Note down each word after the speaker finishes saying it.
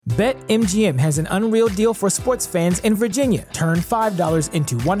BetMGM has an unreal deal for sports fans in Virginia. Turn $5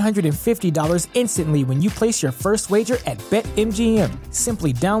 into $150 instantly when you place your first wager at BetMGM.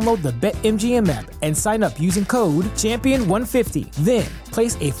 Simply download the BetMGM app and sign up using code Champion150. Then,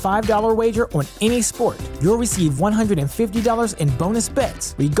 place a $5 wager on any sport. You'll receive $150 in bonus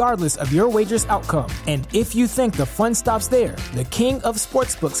bets, regardless of your wager's outcome. And if you think the fun stops there, the King of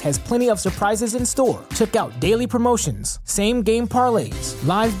Sportsbooks has plenty of surprises in store. Check out daily promotions, same-game parlays,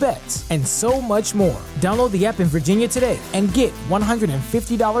 live bets, and so much more. Download the app in Virginia today and get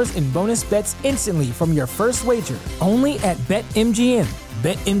 $150 in bonus bets instantly from your first wager. Only at BetMGM.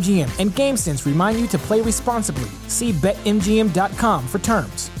 BetMGM and GameSense remind you to play responsibly. See BetMGM.com for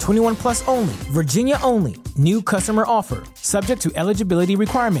terms. 21 plus only. Virginia only. New customer offer. Subject to eligibility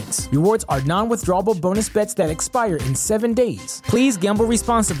requirements. Rewards are non-withdrawable bonus bets that expire in 7 days. Please gamble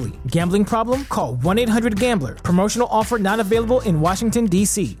responsibly. Gambling problem? Call 1-800-GAMBLER. Promotional offer not available in Washington,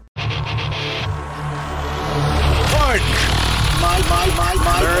 D.C.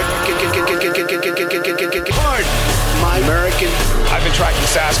 My American. I've been tracking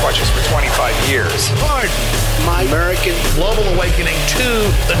Sasquatches for 25 years. Pardon. My American. Global awakening to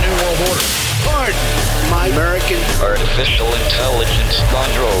the New World Order. Pardon. My American. Artificial intelligence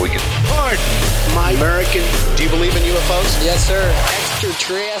android. Pardon. My American. Do you believe in UFOs? Yes, sir.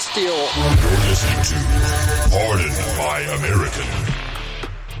 Extraterrestrial. You're listening to Pardon My American.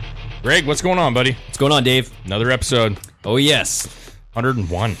 Greg, what's going on, buddy? What's going on, Dave? Another episode. Oh, yes.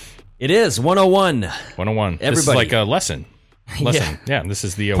 101. It is 101. 101. Everybody. This is like a lesson. Yeah, this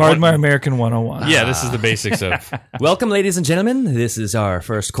is the... Pardon My American 101. Yeah, this is the basics of... Welcome, ladies and gentlemen. This is our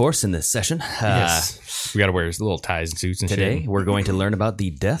first course in this session. Yes. We got to wear little ties and suits and today, shit. We're going to learn about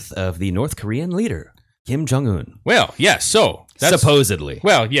the death of the North Korean leader, Kim Jong-un. Well, yeah, so... That's, supposedly.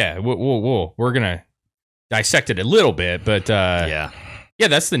 Well, yeah, we're going to dissect it a little bit, but... Yeah,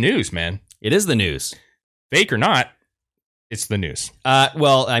 that's the news, man. It is the news. Fake or not, it's the news.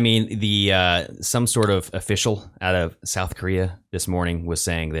 Well, I mean, the some sort of official out of South Korea this morning was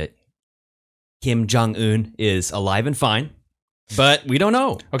saying that Kim Jong-un is alive and fine, but we don't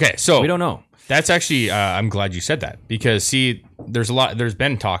know. Okay, so we don't know. That's actually, I'm glad you said that because see, there's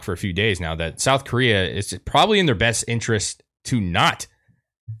been talk for a few days now that South Korea is probably in their best interest to not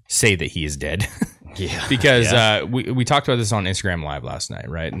say that he is dead. Yeah, because we talked about this on Instagram Live last night,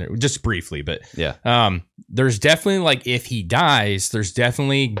 right? And just briefly, but there's definitely like if he dies, there's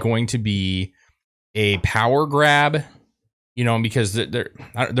definitely going to be a power grab, you know, because they're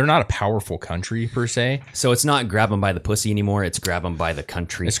not a powerful country per se. So it's not grab him by the pussy anymore; it's grab him by the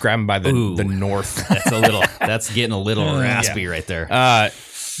country. It's grab him by the North. That's getting a little raspy right there.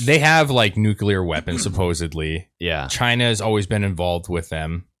 They have like nuclear weapons supposedly. Yeah, China has always been involved with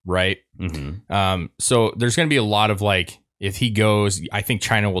them. Right. Mm-hmm. So there's going to be a lot of like, if he goes, I think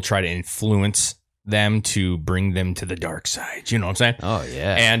China will try to influence them to bring them to the dark side. You know what I'm saying? Oh,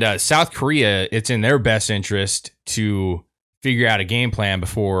 yeah. And South Korea, it's in their best interest to figure out a game plan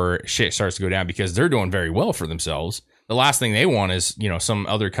before shit starts to go down because they're doing very well for themselves. The last thing they want is, you know, some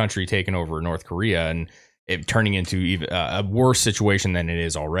other country taking over North Korea and it turning into even a worse situation than it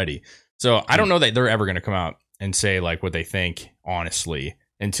is already. So I don't know that they're ever going to come out and say like what they think, honestly,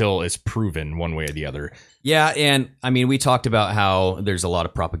 until it's proven one way or the other. Yeah, and I mean, we talked about how there's a lot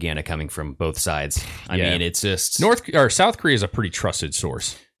of propaganda coming from both sides. I mean, it's just South Korea is a pretty trusted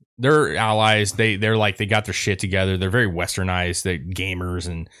source. They're allies. They're like they got their shit together. They're very westernized. They're gamers,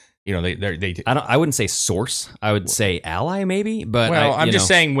 and you know they. I wouldn't say source. I would say ally maybe. But I'm just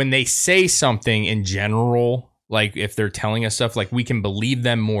saying when they say something in general, like if they're telling us stuff, like we can believe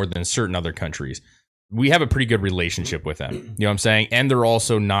them more than certain other countries. We have a pretty good relationship with them. You know what I'm saying? And they're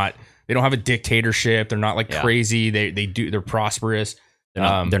also not, they don't have a dictatorship. They're not like crazy. They're prosperous.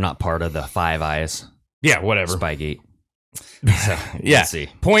 They're not part of the Five Eyes. Yeah, whatever. Spygate. So, let's see.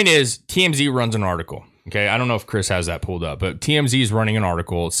 Point is, TMZ runs an article. Okay. I don't know if Chris has that pulled up, but TMZ is running an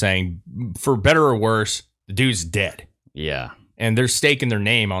article saying, for better or worse, the dude's dead. Yeah. And they're staking their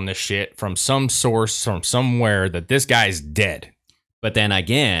name on this shit from some source from somewhere that this guy's dead. But then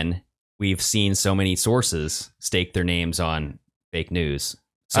again, we've seen so many sources stake their names on fake news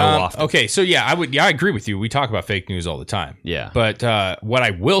so often. Okay, so I agree with you. We talk about fake news all the time. Yeah. But what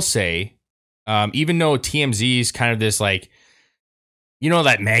I will say, even though TMZ is kind of this like, you know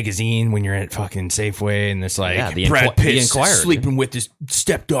that magazine when you're at fucking Safeway and this like Brad Pitt sleeping with his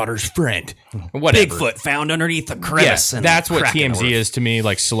stepdaughter's friend, whatever. Bigfoot found underneath the crevice. Yeah, that's what TMZ is to me,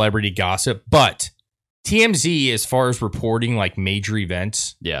 like celebrity gossip. But TMZ, as far as reporting like major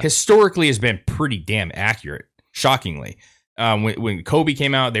events, historically has been pretty damn accurate, shockingly. When Kobe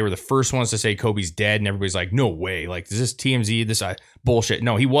came out, they were the first ones to say Kobe's dead, and everybody's like, no way. Like, is this TMZ? This bullshit.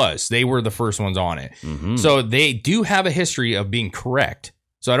 No, he was. They were the first ones on it. Mm-hmm. So they do have a history of being correct.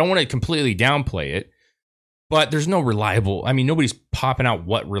 So I don't want to completely downplay it, but there's no reliable. I mean, nobody's popping out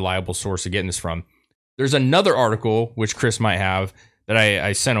what reliable source they're getting this from. There's another article, which Chris might have, that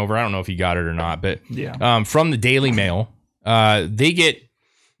I sent over. I don't know if you got it or not, but from the Daily Mail, they get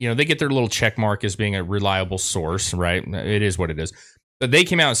their little check mark as being a reliable source, right? It is what it is. But they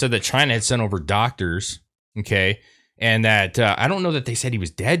came out and said that China had sent over doctors, okay, and that I don't know that they said he was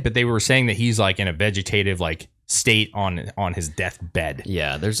dead, but they were saying that he's like in a vegetative like state on his deathbed.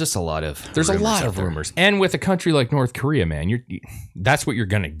 Yeah, there's just a lot of rumors. And with a country like North Korea, man, that's what you're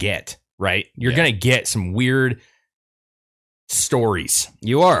gonna get, right? You're gonna get some weird stories.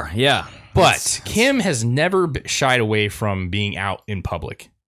 You are, yeah. But Kim has never shied away from being out in public.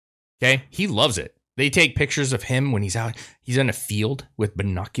 Okay, he loves it. They take pictures of him when he's out. He's in a field with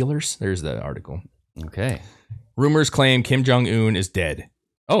binoculars. There's the article. Okay. Rumors claim Kim Jong-un is dead.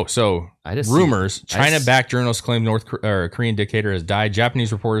 Oh, so rumors. China-backed journalists claim Korean dictator has died.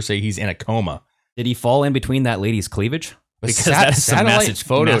 Japanese reporters say he's in a coma. Did he fall in between that lady's cleavage? Because that's satellite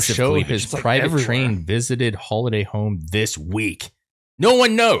photos show his private train visited holiday home this week. No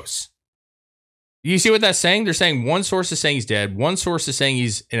one knows. You see what that's saying? They're saying one source is saying he's dead. One source is saying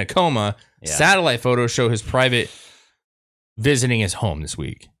he's in a coma. Yeah. Satellite photos show his private visiting his home this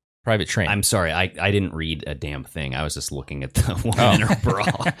week. Private train. I'm sorry. I didn't read a damn thing. I was just looking at the woman in her bra.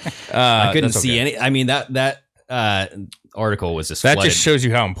 I couldn't see any. I mean, that article was just flooded. Just shows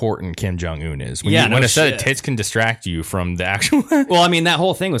you how important Kim Jong-un is. When a set of tits can distract you from the actual... Well, I mean, that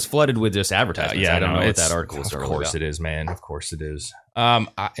whole thing was flooded with just advertisements. I don't know what that article was. Of course it is, man. Of course it is.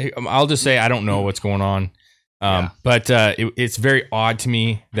 I'll just say I don't know what's going on. But it's very odd to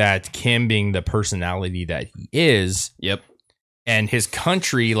me that Kim, being the personality that he is, and his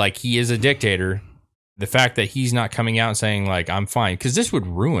country, like he is a dictator, the fact that he's not coming out and saying like I'm fine, because this would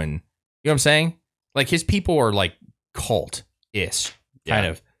ruin. You know what I'm saying? Like his people are like cult-ish, kind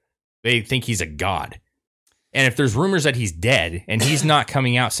of. They think he's a god. And if there's rumors that he's dead and he's not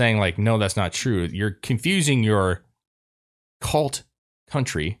coming out saying like, no, that's not true, you're confusing your cult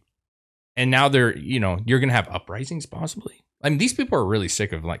country. And now you're going to have uprisings possibly. I mean, these people are really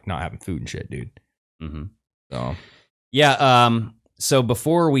sick of like not having food and shit, dude. Mm-hmm. So, yeah. So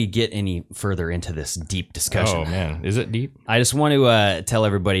before we get any further into this deep discussion, oh man, is it deep? I just want to tell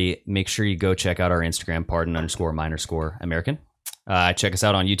everybody, make sure you go check out our Instagram, pardon__American. Check us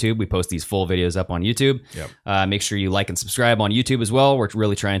out on YouTube. We post these full videos up on YouTube. Make sure you like and subscribe on YouTube as well. We're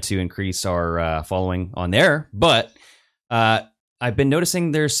really trying to increase our following on there. But I've been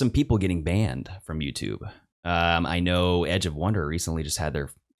noticing there's some people getting banned from YouTube. I know Edge of Wonder recently just had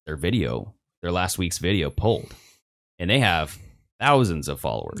their last week's video pulled, and they have thousands of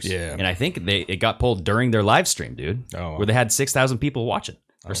followers. Yeah. And I think it got pulled during their live stream, dude. Oh, wow. Where they had 6,000 people watching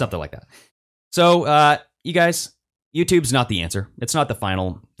or something like that. So, you guys, YouTube's not the answer. It's not the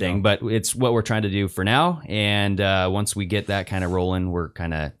final thing, but it's what we're trying to do for now. And once we get that kind of rolling, we're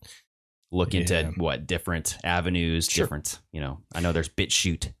kind of looking into different avenues, different, I know there's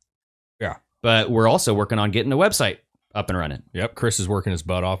BitChute. Yeah. But we're also working on getting the website up and running. Yep. Chris is working his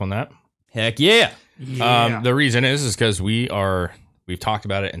butt off on that. Heck yeah. The reason is because we've talked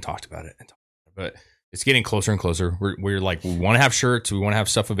about it, but it's getting closer and closer. We're like, we want to have shirts. We want to have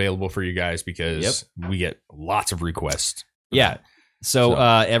stuff available for you guys because we get lots of requests. Yeah. So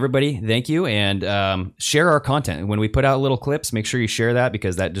everybody, thank you. And share our content. When we put out little clips, make sure you share that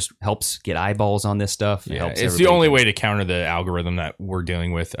because that just helps get eyeballs on this stuff. It's the only way to counter the algorithm that we're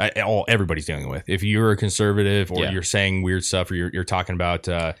dealing with. Everybody's dealing with. If you're a conservative or you're saying weird stuff or you're talking about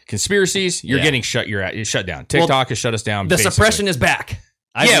conspiracies, you're getting shut down. TikTok has shut us down. The suppression is back.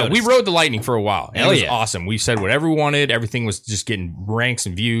 We rode the lightning for a while. And it was awesome. We said whatever we wanted. Everything was just getting ranks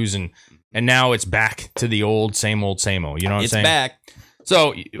and views and now it's back to the old, same old, same old. You know what I'm saying? It's back.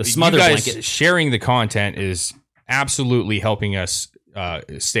 So the smother blanket. Sharing the content is absolutely helping us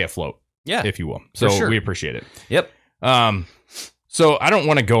stay afloat. Yeah. If you will. So we appreciate it. Yep. So I don't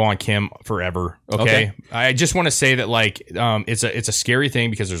want to go on Kim forever. Okay. I just want to say that like it's a scary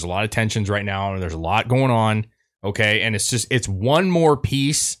thing because there's a lot of tensions right now and there's a lot going on. Okay. And it's one more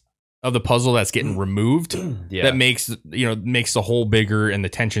piece of the puzzle that's getting removed that makes the whole bigger and the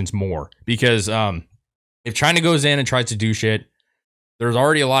tensions more. Because if China goes in and tries to do shit, there's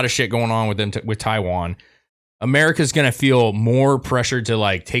already a lot of shit going on with them with Taiwan. America's going to feel more pressure to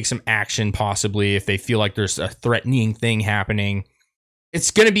like take some action possibly if they feel like there's a threatening thing happening.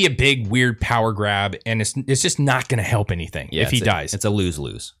 It's going to be a big, weird power grab, and it's just not going to help anything if he dies. It's a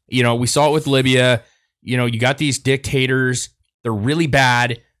lose-lose. We saw it with Libya. you know, you got these dictators. They're really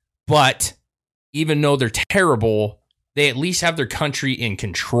bad, but even though they're terrible, they at least have their country in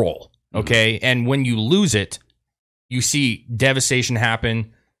control. Okay. And when you lose it, you see devastation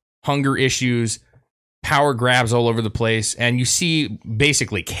happen, hunger issues, power grabs all over the place, and you see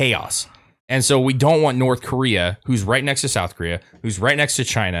basically chaos. And so we don't want North Korea, who's right next to South Korea, who's right next to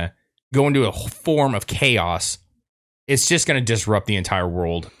China, go into a form of chaos. It's just going to disrupt the entire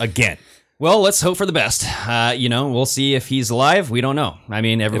world again. Well, let's hope for the best. You know, we'll see if he's alive. We don't know. I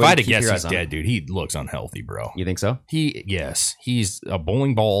mean, If I everybody had to keep guess, your he's eyes on him. dead, dude. He looks unhealthy, bro. You think so? Yes, he's a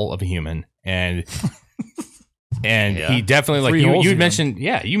bowling ball of a human, and Yeah. he definitely like Three holes you in mentioned.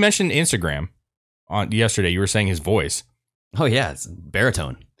 Yeah, you mentioned Instagram on yesterday. You were saying his voice. Oh yeah, it's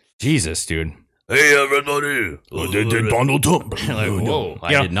baritone. Jesus, dude. Hey, everybody. Donald Trump. Whoa!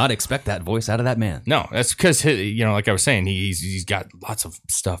 I did not expect that voice out of that man. No, that's because, you know, like I was saying, he's got lots of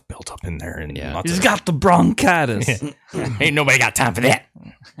stuff built up in there, and Yeah. lots He's of, got the bronchitis. ain't nobody got time for that.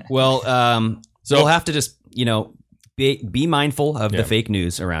 Well, So- we'll have to just, you know, be mindful of Yeah. the fake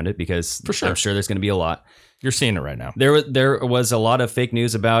news around it because For sure. I'm sure there's going to be a lot. You're seeing it right now. There was a lot of fake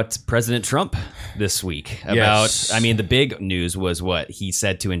news about President Trump this week. Yes. I mean, the big news was what he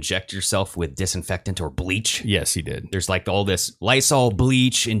said to inject yourself with disinfectant or bleach. Yes, he did. There's like all this Lysol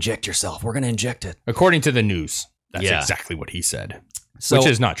bleach, inject yourself. We're going to inject it. According to the news, that's Yeah. exactly what he said, So which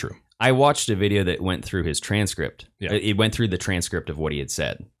is not true. I watched a video that went through his transcript. Yeah. It went through the transcript of what he had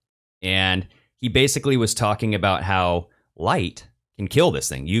said. And he basically was talking about how light can kill this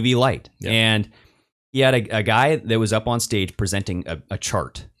thing, UV light. Yeah. And he had a guy that was up on stage presenting a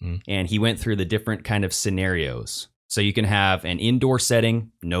chart. Mm. And he went through the different kind of scenarios. So you can have an indoor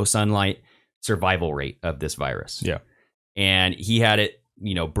setting, no sunlight, survival rate of this virus. Yeah. And he had it,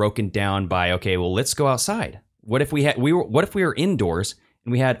 you know, broken down by, okay, well, let's go outside. What if what if we were indoors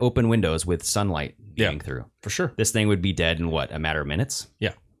and we had open windows with sunlight beaming through? For sure. This thing would be dead in what, a matter of minutes?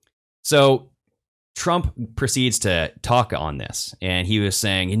 Yeah. So Trump proceeds to talk on this, and he was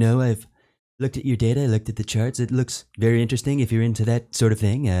saying, you know, I've looked at your data, looked at the charts. It looks very interesting if you're into that sort of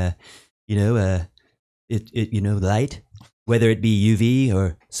thing. Light, whether it be UV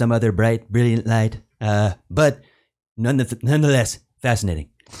or some other bright, brilliant light, but nonetheless fascinating.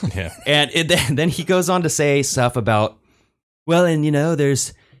 Yeah. And then he goes on to say stuff about, well, and, you know,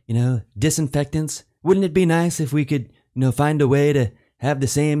 there's, you know, disinfectants. Wouldn't it be nice if we could, you know, find a way to have the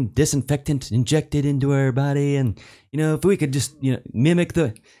same disinfectant injected into our body? And, you know, if we could just, you know, mimic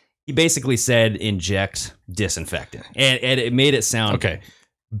the... He basically said inject disinfectant. And it made it sound... Okay.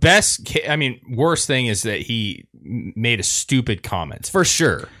 Worst thing is that he made a stupid comment. For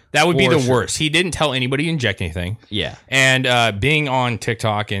sure. That would be For the sure. worst. He didn't tell anybody to inject anything. Yeah. And being on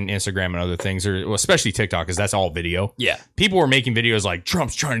TikTok and Instagram and other things, especially TikTok, because that's all video. Yeah. People were making videos like,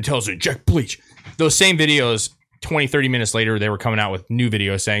 Trump's trying to tell us to inject bleach. Those same videos, 20, 30 minutes later, they were coming out with new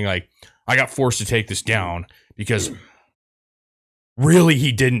videos saying, like, I got forced to take this down because really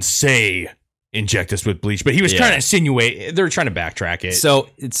he didn't say inject us with bleach, but he was trying to insinuate. They were trying to backtrack it.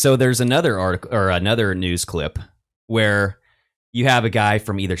 So there's another article or another news clip where you have a guy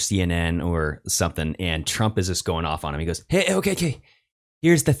from either CNN or something, and Trump is just going off on him. He goes, "Hey, okay.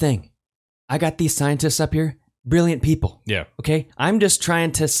 Here's the thing. I got these scientists up here, brilliant people. Yeah. Okay, I'm just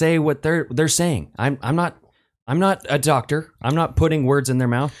trying to say what they're saying. I'm not a doctor. I'm not putting words in their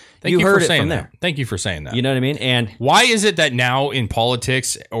mouth. Thank you heard for it saying from that. there. Thank you for saying that. You know what I mean? And why is it that now in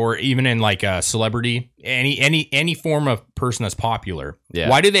politics or even in like a celebrity, any form of person that's popular,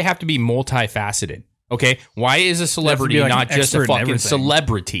 why do they have to be multifaceted? Okay, why is a celebrity like not an just a expert in fucking everything.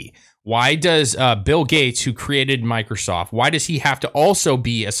 celebrity? Why does Bill Gates, who created Microsoft, why does he have to also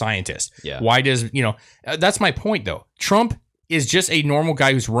be a scientist? Yeah. Why does, that's my point though. Trump is just a normal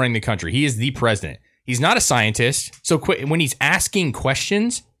guy who's running the country. He is the president. He's not a scientist. So when he's asking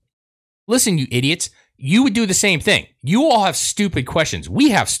questions, listen, you idiots, you would do the same thing. You all have stupid questions.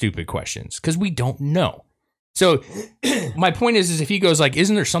 We have stupid questions because we don't know. So my point is if he goes like,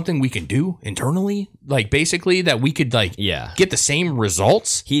 isn't there something we can do internally? Like basically that we could get the same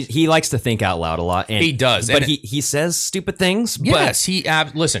results? he likes to think out loud a lot. And, He does. But And he says stupid things. Yes,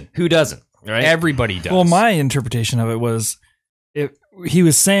 listen, But who doesn't? Right? everybody does. Well, my interpretation of it was, he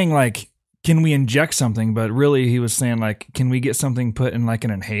was saying like, can we inject something? But really, he was saying like, can we get something put in like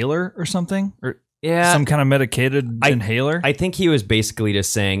an inhaler or something, or some kind of medicated inhaler? I think he was basically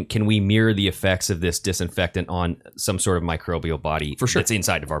just saying, can we mirror the effects of this disinfectant on some sort of microbial body For sure. that's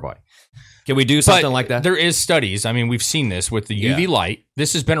inside of our body? Can we do something But like that? There is studies. I mean, we've seen this with the UV light.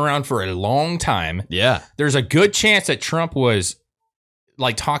 This has been around for a long time. Yeah. There's a good chance that Trump was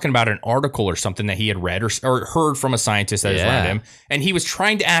like talking about an article or something that he had read or heard from a scientist that has around him. And he was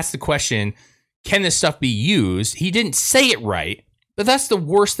trying to ask the question, can this stuff be used? He didn't say it right, but that's the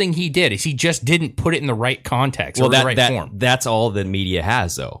worst thing he did is he just didn't put it in the right context or the right form. That's all the media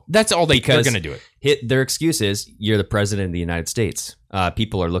has, though. That's all they're going to do it. Their excuse is you're the president of the United States.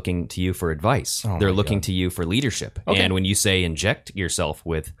 People are looking to you for advice. They're looking to you for leadership. Okay. And when you say inject yourself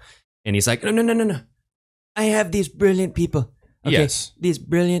with, and he's like, no. I have these brilliant people. Okay? Yes. These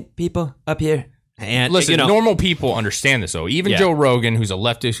brilliant people up here. And listen, normal people understand this, though. Even Joe Rogan, who's a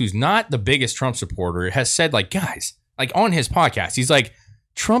leftist, who's not the biggest Trump supporter, has said, like, guys, like on his podcast, he's like,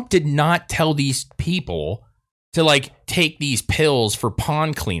 Trump did not tell these people to like take these pills for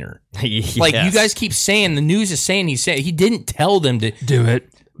pond cleaner. Yes. Like you guys keep saying, the news is saying he didn't tell them to do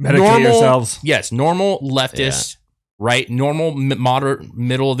it. Medicate yourselves. Yes, normal leftists, right? Normal moderate,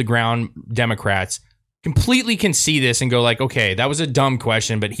 middle of the ground Democrats completely can see this and go like, okay, that was a dumb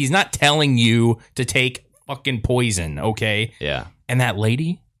question, but he's not telling you to take fucking poison, okay? Yeah. And that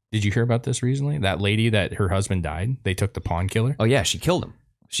lady, did you hear about this recently? That lady that her husband died, they took the pond killer. Oh yeah, she killed him.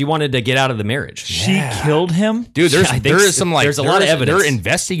 She wanted to get out of the marriage. She killed him? Dude, there is some like, there's a lot of evidence. They're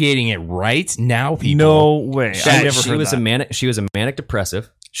investigating it right now, people. No way. I've never heard that. She was a manic depressive.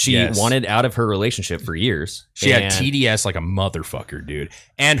 She wanted out of her relationship for years. She had TDS like a motherfucker, dude.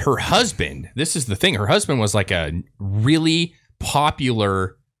 And her husband, this is the thing, her husband was like a really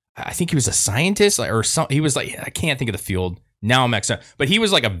popular, I think he was a scientist or something. He was like, I can't think of the field. Now I'm mixed up. But he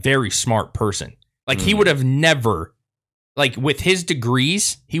was like a very smart person. Like he would have never, like with his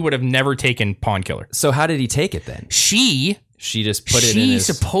degrees, he would have never taken pond killer. So how did he take it then? She just put it in his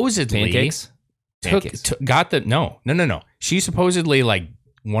supposedly pancakes? No. She supposedly like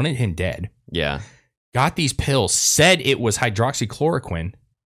wanted him dead. Yeah. Got these pills, said it was hydroxychloroquine,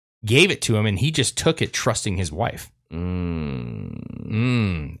 gave it to him, and he just took it trusting his wife. And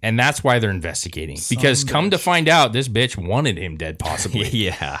that's why they're investigating. Because come to find out, this bitch wanted him dead, possibly.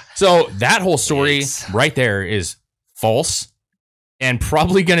 Yeah. So that whole story right there is false. And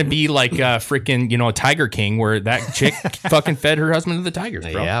probably going to be like freaking, a Tiger King where that chick fucking fed her husband to the tigers,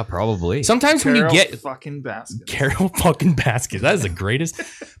 bro. Yeah, probably. Sometimes Carol when you get fucking Baskets. Carol fucking Baskets. That is the greatest.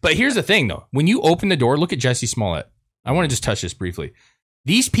 But here's the thing, though. When you open the door, look at Jussie Smollett. I want to just touch this briefly.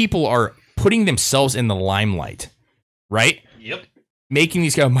 These people are putting themselves in the limelight, right? Yep. Making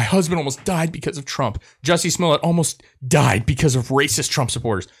these guys, my husband almost died because of Trump. Jussie Smollett almost died because of racist Trump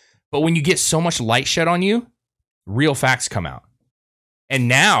supporters. But when you get so much light shed on you, real facts come out. And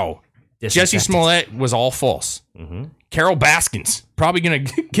now, Jussie Smollett was all false. Mm-hmm. Carol Baskins, probably going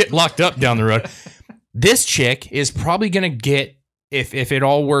to get locked up down the road. This chick is probably going to get, if it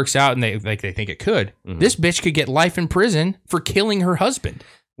all works out and they think it could, this bitch could get life in prison for killing her husband.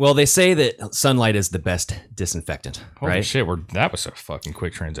 Well, they say that sunlight is the best disinfectant, Holy right? shit, that was a fucking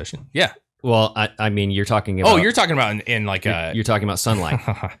quick transition. Yeah. Well, I mean, you're talking about... Oh, you're talking about in like a... You're talking about sunlight.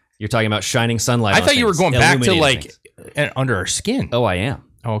 You're talking about shining sunlight. I thought you were going back to like under our skin. Oh, I am.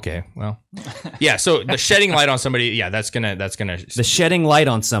 Okay, well, yeah. So the shedding light on somebody, that's gonna. The shedding light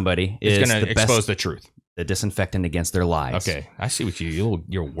on somebody is gonna expose the truth, the disinfectant against their lies. Okay, I see what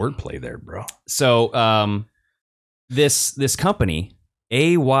your wordplay there, bro. So, this company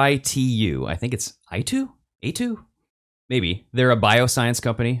AYTU, I think it's A2, maybe they're a bioscience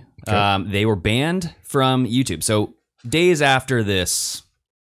company. Okay. They were banned from YouTube. So days after this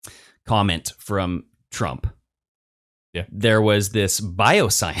comment from Trump. Yeah. There was this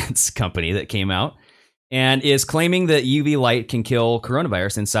bioscience company that came out and is claiming that UV light can kill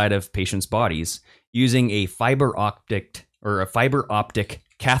coronavirus inside of patients' bodies using a fiber optic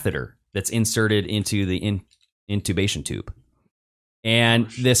catheter that's inserted into the intubation tube. And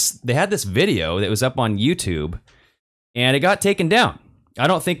they had this video that was up on YouTube and it got taken down. I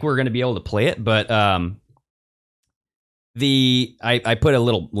don't think we're going to be able to play it, but I put a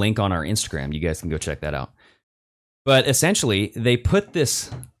little link on our Instagram. You guys can go check that out. But essentially, they put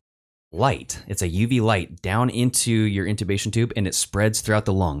this light, it's a UV light, down into your intubation tube, and it spreads throughout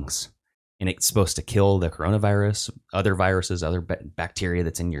the lungs. And it's supposed to kill the coronavirus, other viruses, other bacteria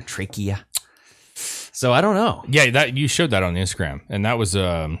that's in your trachea. So I don't know. Yeah, that you showed that on Instagram, and that was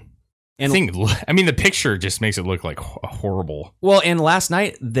I mean, the picture just makes it look like horrible. Well, and last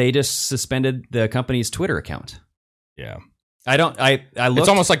night they just suspended the company's Twitter account. Yeah. I looked, it's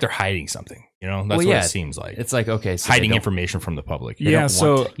almost like they're hiding something, That's what it seems like. It's like, okay, so hiding information from the public. Yeah,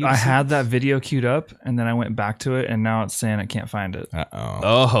 so I had that video queued up and then I went back to it and now it's saying I can't find it.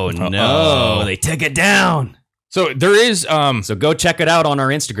 Oh no, they took it down. So there is so go check it out on our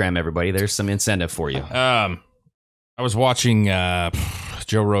Instagram, everybody. There's some incentive for you. I was watching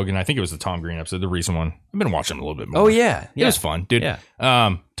Joe Rogan. I think it was the Tom Green episode, the recent one. I've been watching him a little bit more. Oh yeah, It was fun, dude. Yeah.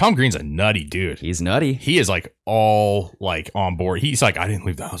 Tom Green's a nutty dude. He's nutty. He is like all like on board. He's like, I didn't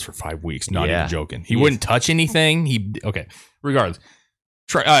leave the house for 5 weeks. Not even joking. He wouldn't touch anything. Regardless.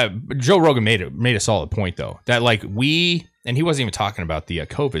 Joe Rogan made a solid point though, that like and he wasn't even talking about the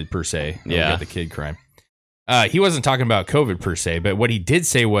COVID per se. Yeah. The kid crime. He wasn't talking about COVID per se, but what he did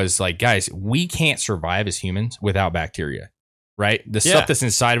say was like, guys, we can't survive as humans without bacteria, right? The stuff that's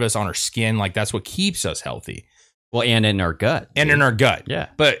inside of us on our skin, like that's what keeps us healthy. Well, and in our gut. In our gut. Yeah.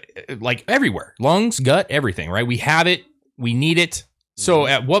 But like everywhere, lungs, gut, everything, right? We have it. We need it. So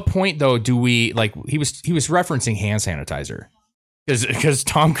at what point though, do we like, he was referencing hand sanitizer because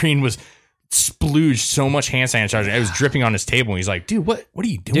Tom Green was splooged so much hand sanitizer. It was dripping on his table. And he's like, dude, what are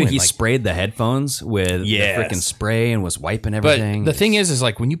you doing? Dude, he like, sprayed the headphones with the freaking spray and was wiping everything. But the thing is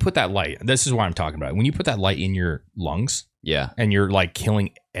like when you put that light, this is what I'm talking about. When you put that light in your lungs, and you're like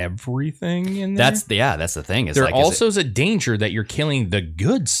killing everything in there. That's the thing. There also is a danger that you're killing the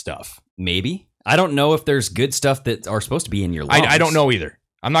good stuff. Maybe. I don't know if there's good stuff that are supposed to be in your lungs. I don't know either.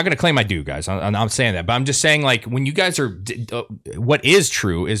 I'm not going to claim I do, guys. I'm saying that, but I'm just saying, like, when you guys are, what is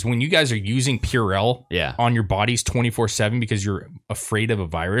true is when you guys are using Purell on your bodies 24/7 because you're afraid of a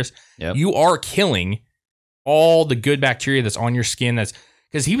virus, you are killing all the good bacteria that's on your skin. That's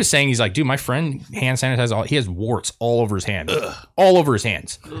because he was saying, he's like, dude, my friend hand sanitizes he has warts all over his hands, all over his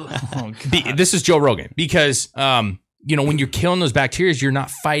hands. Oh, this is Joe Rogan because, when you're killing those bacteria, you're not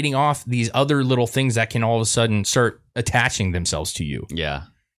fighting off these other little things that can all of a sudden start attaching themselves to you. Yeah.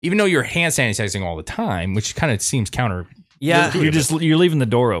 Even though you're hand sanitizing all the time, which kind of seems counter. Yeah. You're leaving the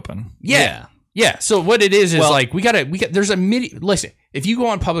door open. Yeah. So what it is like, there's listen, if you go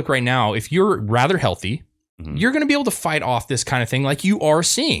on public right now, if you're rather healthy, you're going to be able to fight off this kind of thing like you are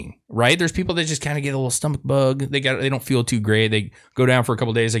seeing, right? There's people that just kind of get a little stomach bug. They don't feel too great. They go down for a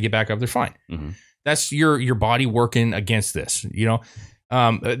couple of days. They get back up. They're fine. That's your body working against this,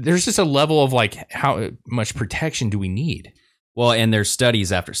 there's just a level of like, how much protection do we need? Well, and there's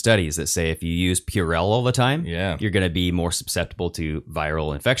studies after studies that say if you use Purell all the time, you're going to be more susceptible to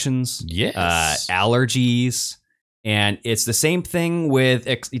viral infections, allergies, and it's the same thing with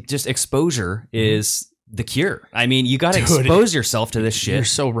just exposure is the cure. I mean, you got to expose yourself to this shit. You're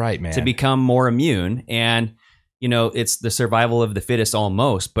so right, man. To become more immune, and it's the survival of the fittest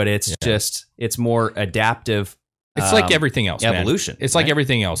almost, but it's it's more adaptive. It's like everything else, evolution. Man. It's like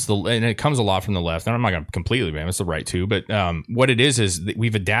everything else, and it comes a lot from the left. And I'm not going to completely blame it's the right too, but what it is that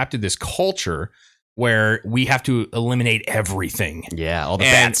we've adapted this culture where we have to eliminate everything. Yeah, all the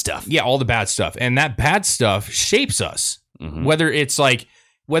bad stuff. Yeah, all the bad stuff, and that bad stuff shapes us. Whether it's like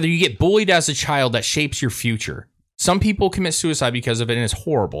whether you get bullied as a child, that shapes your future. Some people commit suicide because of it, and it's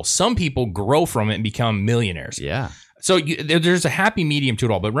horrible. Some people grow from it and become millionaires. Yeah. So there's a happy medium to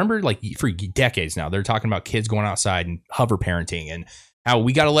it all. But remember, like for decades now, they're talking about kids going outside and hover parenting and how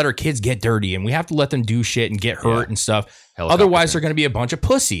we got to let our kids get dirty and we have to let them do shit and get hurt and stuff. Otherwise, they're going to be a bunch of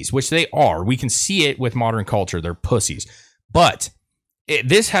pussies, which they are. We can see it with modern culture. They're pussies. But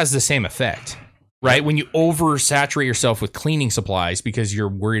this has the same effect, right? When you oversaturate yourself with cleaning supplies because you're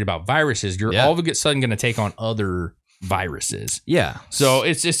worried about viruses, you're all of a sudden going to take on other viruses. Yeah. So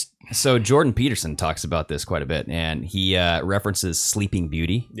it's just... So Jordan Peterson talks about this quite a bit, and he references Sleeping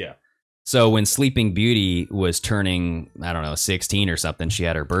Beauty. Yeah. So when Sleeping Beauty was turning, 16 or something, she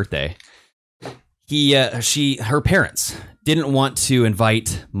had her birthday. Her parents didn't want to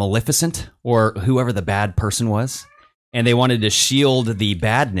invite Maleficent or whoever the bad person was, and they wanted to shield the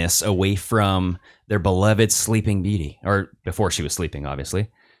badness away from their beloved Sleeping Beauty, or before she was sleeping, obviously.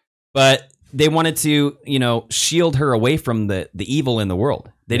 But they wanted to, shield her away from the evil in the world.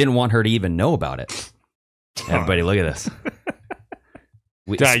 They didn't want her to even know about it. Everybody, look at this.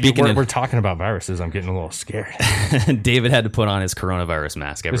 We're talking about viruses. I'm getting a little scared. David had to put on his coronavirus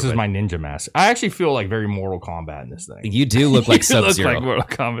mask. Everybody. This is my ninja mask. I actually feel like very Mortal Kombat in this thing. You do look like Sub-Zero. Look like Mortal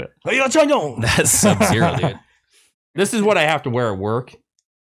Kombat. That's Sub-Zero, dude. This is what I have to wear at work.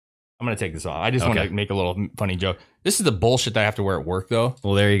 I'm going to take this off. I just want to make a little funny joke. This is the bullshit that I have to wear at work, though.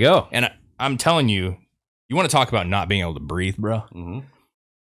 Well, there you go. And I'm telling you, you want to talk about not being able to breathe, bro?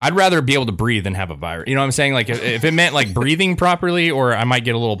 I'd rather be able to breathe than have a virus. You know what I'm saying? Like if it meant like breathing properly, or I might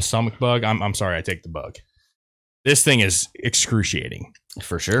get a little stomach bug. I'm sorry, I take the bug. This thing is excruciating.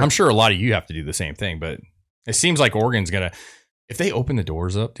 For sure. I'm sure a lot of you have to do the same thing, but it seems like Oregon's going to, if they open the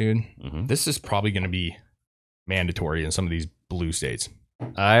doors up, dude, this is probably going to be mandatory in some of these blue states.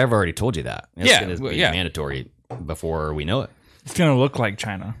 I've already told you that. It's going to be mandatory before we know it. It's going to look like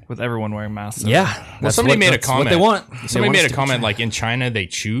China with everyone wearing masks. Yeah. Well, somebody made a comment. What they want. Somebody made a comment like in China, they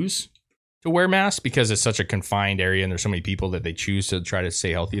choose to wear masks because it's such a confined area and there's so many people that they choose to try to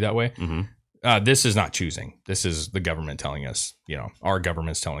stay healthy that way. Mm-hmm. This is not choosing. This is the government telling us, our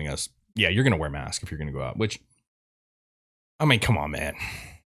government's telling us, yeah, you're going to wear a mask if you're going to go out, which, I mean, come on, man.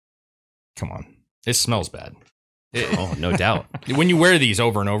 Come on. It smells bad. Oh, no doubt. When you wear these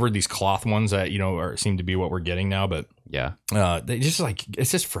over and over, these cloth ones that, seem to be what we're getting now, but yeah, they just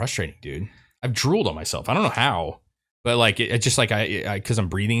it's just frustrating, dude. I've drooled on myself. I don't know how. But it's just because I'm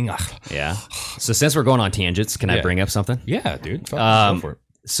breathing. Yeah. So since we're going on tangents, can I bring up something? Yeah, dude. Go for it.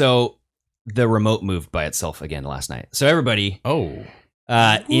 So the remote moved by itself again last night. So everybody,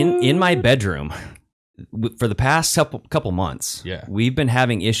 in my bedroom for the past couple months, we've been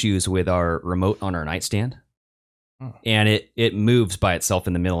having issues with our remote on our nightstand, and it moves by itself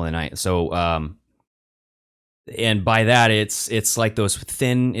in the middle of the night. So, and by that it's like those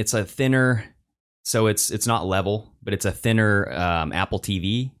thin. It's a thinner. So it's not level, but it's a thinner Apple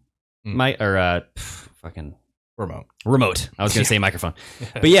TV, fucking remote. I was gonna say microphone,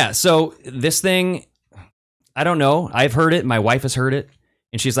 but yeah. So this thing, I don't know. I've heard it. My wife has heard it,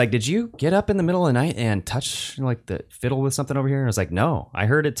 and she's like, "Did you get up in the middle of the night and touch like the fiddle with something over here?" And I was like, "No, I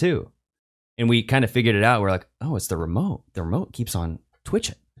heard it too." And we kind of figured it out. We're like, "Oh, it's the remote. The remote keeps on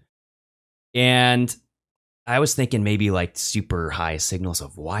twitching," and I was thinking maybe like super high signals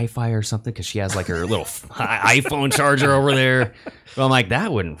of Wi-Fi or something because she has like her little iPhone charger over there. But I'm like,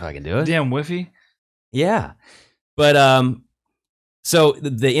 that wouldn't fucking do it. Damn Wi-Fi. Yeah. But so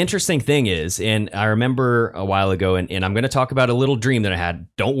the interesting thing is, and I remember a while ago, and I'm going to talk about a little dream that I had.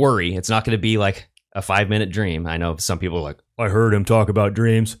 Don't worry, it's not going to be like a 5-minute dream. I know some people are like, I heard him talk about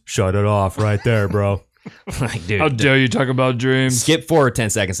dreams. Shut it off right there, bro. Like, dude, how dare you talk about dreams? Skip forward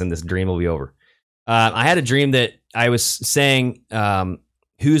 10 seconds and this dream will be over. I had a dream that I was saying,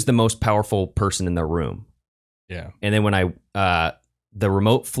 who's the most powerful person in the room? Yeah. And then when the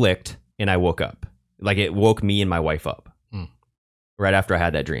remote flicked and I woke up, like it woke me and my wife up right after I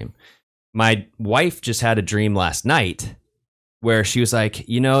had that dream. My wife just had a dream last night where she was like,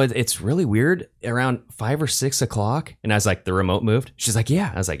 it's really weird around 5 or 6 o'clock. And I was like, the remote moved. She's like,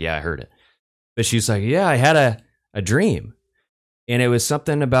 yeah. I was like, yeah, I heard it. But she's like, yeah, I had a dream. And it was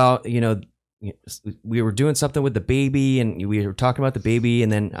something about, we were doing something with the baby and we were talking about the baby,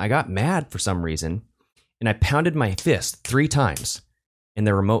 and then I got mad for some reason and I pounded my fist 3 times and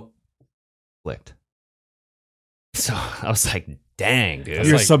the remote flicked. So I was like, dang, dude.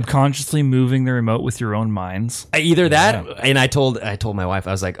 You're subconsciously moving the remote with your own minds. Either that, and I told my wife,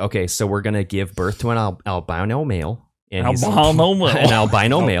 I was like, okay, so we're going to give birth to an albino male. And an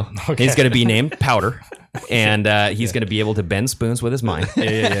albino male. Okay. He's going to be named Powder. And he's going to be able to bend spoons with his mind.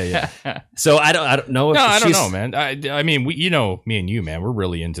 Yeah. So I don't know. I don't know, man. I mean, me and you, man, we're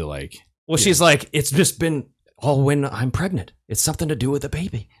really into like. Well, she's like, it's just been all when I'm pregnant. It's something to do with the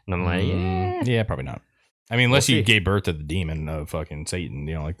baby. And I'm like, yeah, probably not. I mean, unless you gave birth to the demon of fucking Satan,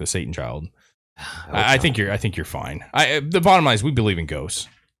 like the Satan child. I think you're fine. The bottom line is we believe in ghosts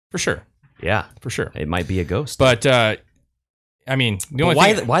for sure. Yeah, for sure. It might be a ghost, but. I mean,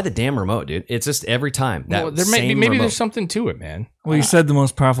 why the damn remote, dude? It's just every time. Maybe there's something to it, man. Well, you said the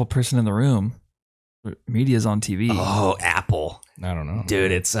most powerful person in the room. Media's on TV. Oh, Apple. I don't know,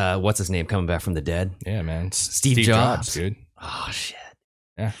 dude. It's what's his name coming back from the dead? Yeah, man. It's Steve Jobs, dude. Oh shit.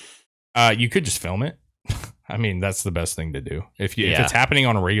 Yeah. You could just film it. I mean, that's the best thing to do. If it's happening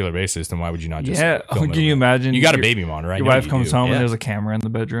on a regular basis, then why would you not just? Yeah. Film Can you imagine? You got a baby monitor, right? Your wife comes home and there's a camera in the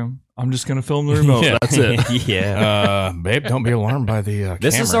bedroom. I'm just gonna film the remote. That's it. Yeah. Babe, don't be alarmed by the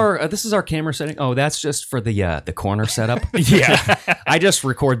this camera. This is our camera setting. Oh, that's just for the corner setup. Yeah. I just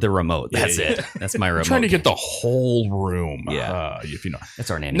record the remote. That's it. That's my remote. I'm trying to get the whole room. Yeah. If you know.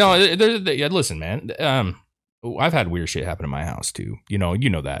 That's our nanny. No, listen, man. I've had weird shit happen in my house too. You know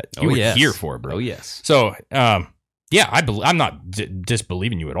that. You were here for it, bro. Oh yes. So, yeah, I'm not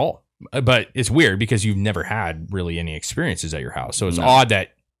disbelieving you at all. But it's weird because you've never had really any experiences at your house. So it's odd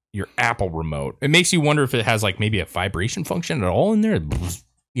that your Apple remote, it makes you wonder if it has like maybe a vibration function at all in there.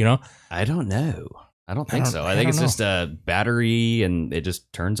 I don't know. I don't think so. I think it's just a battery and it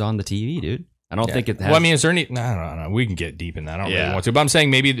just turns on the TV, dude. I don't think it has. Well, I mean, is there any? No, I don't know. We can get deep in that. I don't really want to. But I'm saying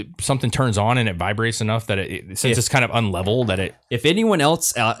maybe something turns on and it vibrates enough that since it's kind of unlevel that it. If anyone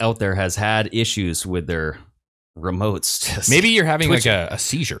else out there has had issues with their remotes, maybe you're having like a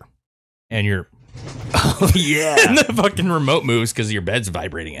seizure and you're. Oh yeah, and the fucking remote moves because your bed's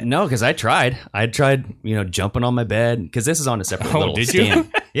vibrating it. No, because I tried, jumping on my bed because this is on a separate little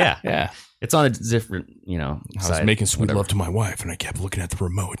stand. Yeah. It's on a different, I was making sweet love to my wife, and I kept looking at the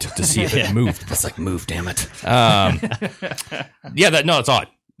remote to see if it moved. It's like, move, damn it. It's odd.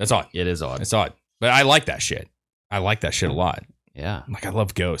 That's odd. It is odd. It's odd. But I like that shit. I like that shit a lot. Yeah. Like, I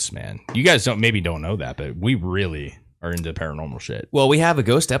love ghosts, man. You guys don't know that, but we really are into paranormal shit. Well, we have a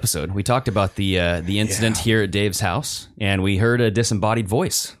ghost episode. We talked about the incident here at Dave's house, and we heard a disembodied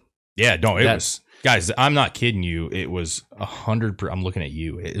voice. Yeah, no, it was, guys, I'm not kidding you. It was 100%. I'm looking at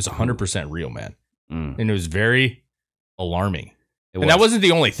you. It was 100% real, man. And it was very alarming. And that wasn't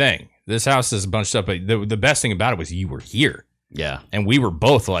the only thing. This house is a bunch of stuff, but the best thing about it was you were here. Yeah. And we were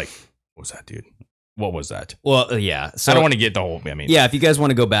both like, what was that, dude? What was that? Well, yeah. So I don't want to get the whole, I mean. Yeah, if you guys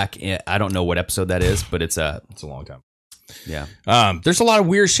want to go back, I don't know what episode that is, but it's a long time. Yeah. There's a lot of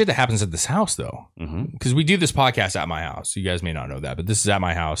weird shit that happens at this house, though. Because we do this podcast at my house. You guys may not know that, but this is at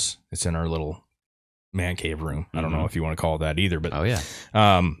my house. It's in our little man cave room. I don't know if you want to call it that either, but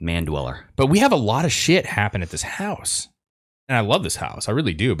man dweller. But we have a lot of shit happen at this house. And I love this house. I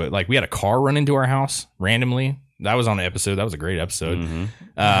really do. But like, we had a car run into our house randomly. That was on an episode. That was a great episode.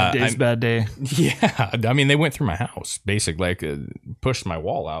 Bad day. Yeah. I mean, they went through my house, basically, like pushed my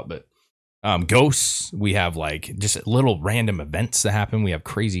wall out. But ghosts, we have like just little random events that happen. We have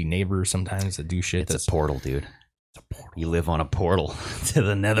crazy neighbors sometimes that do shit. It's a portal, dude. It's a portal. You live on a portal to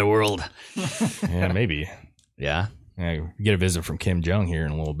the netherworld. Yeah, maybe. Yeah. Yeah, get a visit from Kim Jong here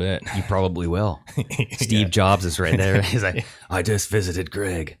in a little bit. You probably will. Steve Jobs is right there. He's like, I just visited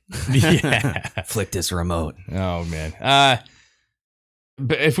Greg. Yeah. Flick this remote. Oh, man.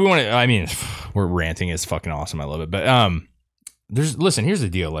 But if we want to, I mean, we're ranting. It's fucking awesome. I love it. But listen, here's the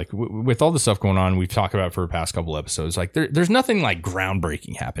deal. Like, with all the stuff going on, we've talked about for the past couple episodes, like, there's nothing like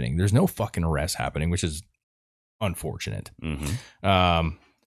groundbreaking happening. There's no fucking arrest happening, which is unfortunate.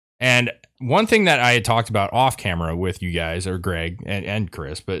 And one thing that I had talked about off camera with you guys, or Greg and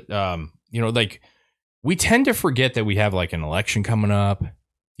Chris, but, you know, like, we tend to forget that we have like an election coming up.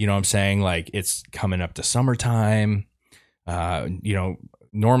 You know what I'm saying? Like, it's coming up to summertime. You know,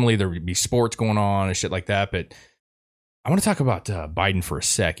 normally there would be sports going on and shit like that. But I want to talk about Biden for a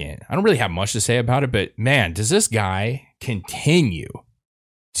second. I don't really have much to say about it, but man, does this guy continue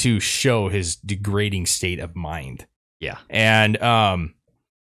to show his degrading state of mind? Yeah. And,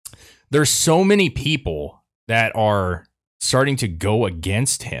 there's so many people that are starting to go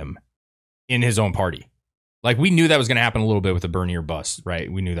against him in his own party. Like, we knew that was going to happen a little bit with the Bernier bus,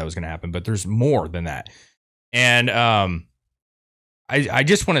 right? We knew that was going to happen, but there's more than that. And I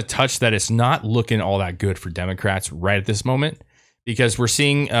just want to touch that it's not looking all that good for Democrats right at this moment, because we're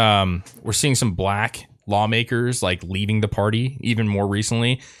seeing some black lawmakers like leaving the party even more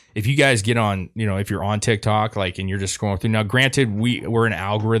recently. If you guys get on, you know, if you're on TikTok, like, and you're just scrolling through, now granted, we're an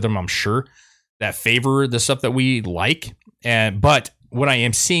algorithm, I'm sure, that favor the stuff that we like. But what I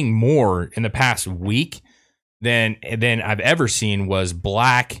am seeing more in the past week than I've ever seen was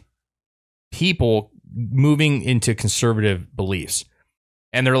black people moving into conservative beliefs.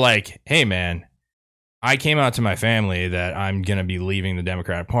 And they're like, hey man, I came out to my family that I'm going to be leaving the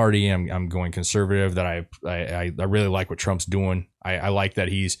Democratic Party. I'm going conservative, that I really like what Trump's doing. I like that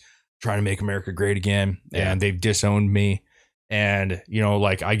he's trying to make America great again, and they've disowned me. And, you know,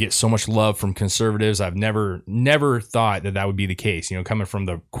 like, I get so much love from conservatives. I've never thought that would be the case, you know, coming from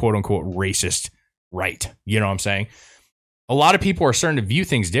the quote unquote racist right. You know what I'm saying? A lot of people are starting to view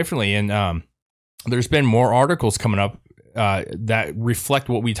things differently. And there's been more articles coming up that reflect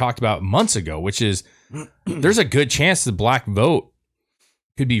what we talked about months ago, which is there's a good chance the black vote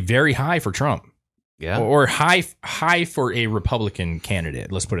could be very high for Trump. Yeah. Or high for a Republican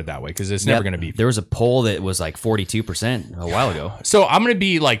candidate. Let's put it that way, because it's never going to be. There was a poll that was like 42% a while ago. So I'm going to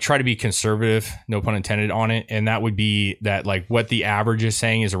be like, try to be conservative, no pun intended, on it. And that would be that, like, what the average is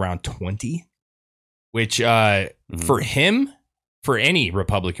saying is around 20, which for him, for any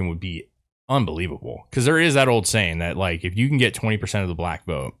Republican, would be unbelievable. Because there is that old saying that, like, if you can get 20% of the black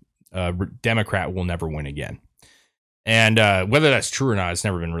vote, Democrat will never win again. And whether that's true or not, it's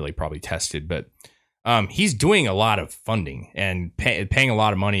never been really probably tested. But he's doing a lot of funding and paying a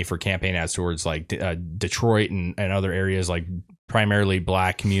lot of money for campaign ads towards like Detroit and other areas, like primarily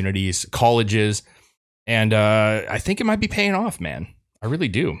black communities, colleges. And I think it might be paying off, man. I really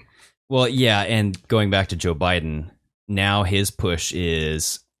do. Well, yeah. And going back to Joe Biden, now his push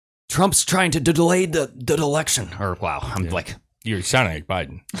is Trump's trying to delay the election. Or wow, I'm like, you're sounding like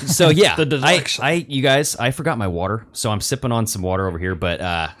Biden. So yeah, you guys, I forgot my water, so I'm sipping on some water over here. But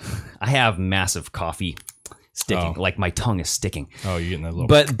I have massive coffee sticking, like my tongue is sticking. Oh, you're getting that little.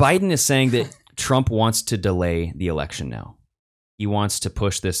 But Biden is saying that Trump wants to delay the election now. He wants to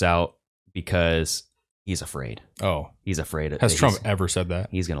push this out because he's afraid. Oh, he's afraid. Has Trump ever said that?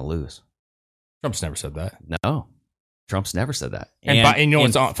 He's going to lose. Trump's never said that. No. Trump's never said that. And you know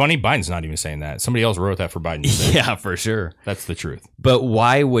what's funny? Biden's not even saying that. Somebody else wrote that for Biden to say. Yeah, for sure. That's the truth. But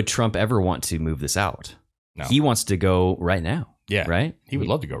why would Trump ever want to move this out? No. He wants to go right now. Yeah. Right? He would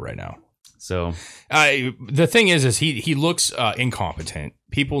love to go right now. So the thing is he looks incompetent.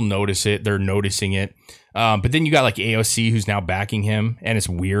 People notice it. They're noticing it. But then you got like AOC who's now backing him. And it's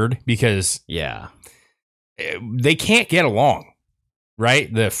weird because they can't get along.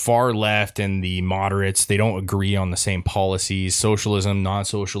 Right? The far left and the moderates, they don't agree on the same policies, socialism,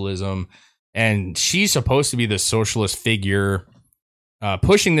 non-socialism. And she's supposed to be the socialist figure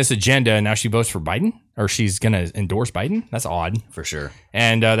pushing this agenda. And now she votes for Biden, or she's going to endorse Biden. That's odd. For sure.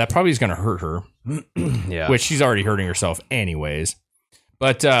 And that probably is going to hurt her. Yeah. Which she's already hurting herself anyways.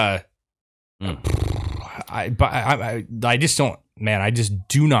 But I just don't, man, I just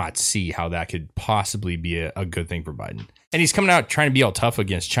do not see how that could possibly be a good thing for Biden. And he's coming out trying to be all tough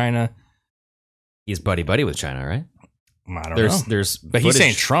against China. He's buddy with China, right? I don't know. But he's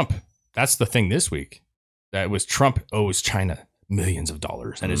saying Trump. That's the thing this week. That was Trump owes China millions of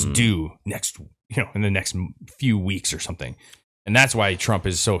dollars and it's due next, in the next few weeks or something. And that's why Trump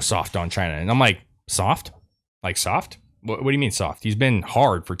is so soft on China. And I'm like, soft? Like soft? What do you mean soft? He's been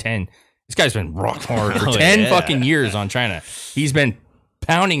hard for 10. This guy's been rock hard for 10 fucking years on China. He's been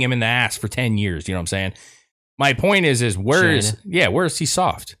pounding him in the ass for 10 years. You know what I'm saying? My point is where is he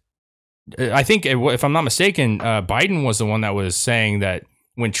soft? I think if I'm not mistaken, Biden was the one that was saying that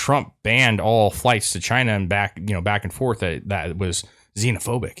when Trump banned all flights to China and back and forth, that was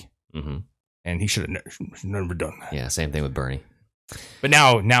xenophobic. Mm-hmm. And he should have never done that. Yeah, same thing with Bernie. But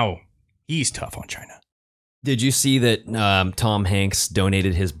now he's tough on China. Did you see that Tom Hanks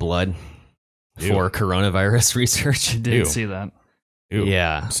donated his blood for coronavirus research? I did see that. Ew.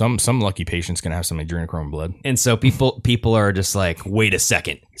 Yeah. Some lucky patient's going to have some adrenochrome blood. And so people are just like, wait a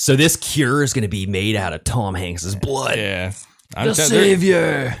second. So this cure is going to be made out of Tom Hanks's blood. Yeah. The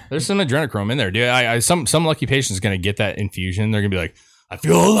savior. There's some adrenochrome in there, dude. Some lucky patient's going to get that infusion. They're going to be like, I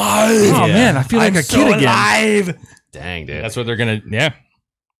feel alive. Oh, man. I feel like a kid again. Alive. Dang, dude. That's what they're going to,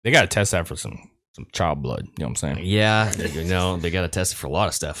 They got to test that for some child blood. You know what I'm saying? Yeah. They got to test it for a lot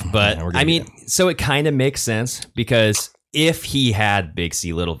of stuff. But, so it kind of makes sense because if he had big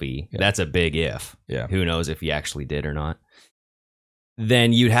C, little v, that's a big if. Yeah. Who knows if he actually did or not.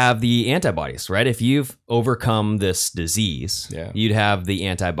 Then you'd have the antibodies, right? If you've overcome this disease, you'd have the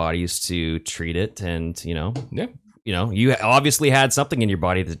antibodies to treat it. And, you obviously had something in your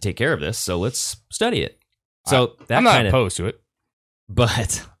body to take care of this. So let's study it. So I'm not opposed to it.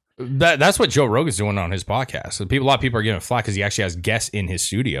 But that's what Joe Rogan's doing on his podcast. A lot of people are giving him flack because he actually has guests in his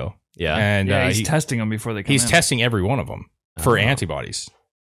studio. Yeah. And he's testing them before they come He's in. testing every one of them for antibodies.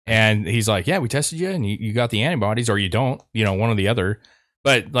 And he's like, yeah, we tested you and you got the antibodies or you don't, one or the other.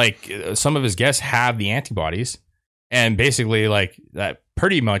 But like some of his guests have the antibodies. And basically like that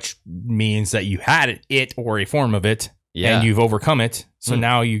pretty much means that you had it or a form of it and you've overcome it. So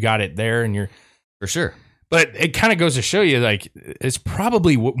now you got it there and you're. For sure. But it kind of goes to show you like it's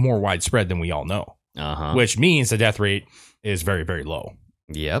probably more widespread than we all know. Which means the death rate is very, very low.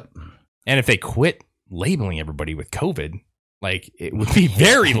 Yep. And if they quit labeling everybody with COVID, like it would be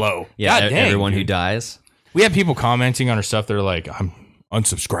very low. Yeah, everyone who dies. We have people commenting on our stuff. They're like, I'm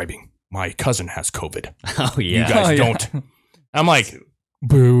unsubscribing. My cousin has COVID. Oh, yeah. You guys don't. I'm like,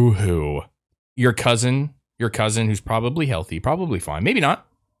 boo hoo. Your cousin who's probably healthy, probably fine. Maybe not.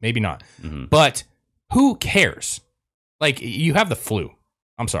 Mm-hmm. But who cares? Like, you have the flu.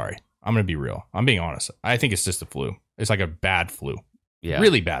 I'm sorry. I'm going to be real. I'm being honest. I think it's just the flu. It's like a bad flu. Yeah.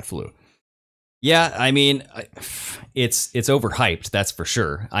 Really bad flu. Yeah, I mean, it's overhyped, that's for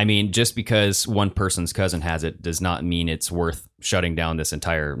sure. I mean, just because one person's cousin has it does not mean it's worth shutting down this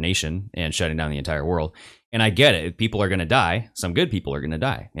entire nation and shutting down the entire world. And I get it. People are going to die. Some good people are going to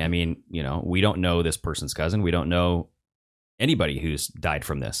die. I mean, we don't know this person's cousin. We don't know anybody who's died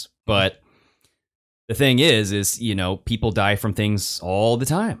from this. But the thing is, people die from things all the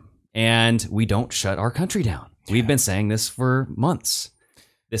time. And we don't shut our country down. Yeah. We've been saying this for months.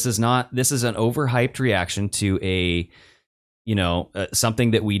 This is an overhyped reaction to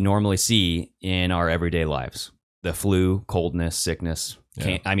something that we normally see in our everyday lives. The flu, coldness, sickness,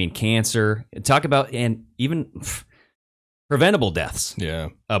 cancer. Talk about, and even preventable deaths. Yeah.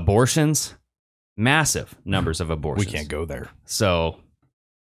 Abortions, massive numbers of abortions. We can't go there. So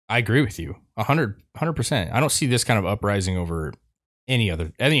I agree with you 100%. I don't see this kind of uprising over any other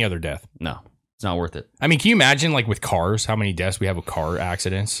death. No. It's not worth it. I mean, can you imagine, like, with cars, how many deaths we have with car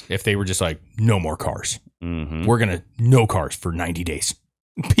accidents? If they were just like, no more cars. Mm-hmm. We're no cars for 90 days.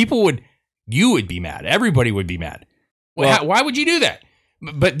 You would be mad. Everybody would be mad. Well, why would you do that?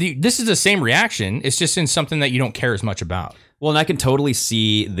 But this is the same reaction. It's just in something that you don't care as much about. Well, and I can totally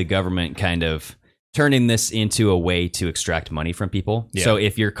see the government kind of turning this into a way to extract money from people. Yeah. So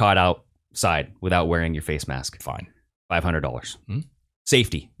if you're caught outside without wearing your face mask, fine. $500.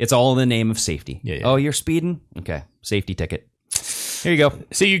 Safety. It's all in the name of safety. Yeah. Oh, you're speeding? Okay. Safety ticket. Here you go.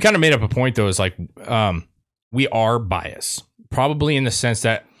 See, you kind of made up a point, though, is like we are biased, probably in the sense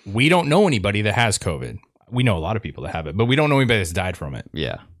that we don't know anybody that has COVID. We know a lot of people that have it, but we don't know anybody that's died from it.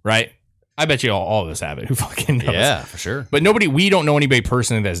 Yeah. Right? I bet you all of us have it. Who fucking knows? Yeah, for sure. But we don't know anybody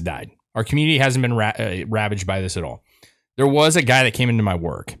personally that's died. Our community hasn't been ravaged by this at all. There was a guy that came into my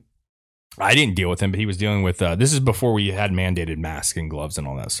work. I didn't deal with him, but he was dealing with, this is before we had mandated masks and gloves and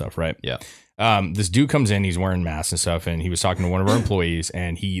all that stuff, right? Yeah. This dude comes in, he's wearing masks and stuff, and he was talking to one of our employees,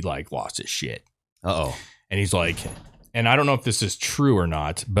 and he like lost his shit. Uh-oh. And he's like, and I don't know if this is true or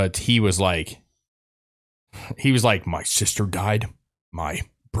not, but he was like, my sister died. My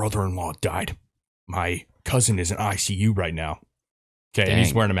brother-in-law died. My cousin is in ICU right now. Okay. Dang. And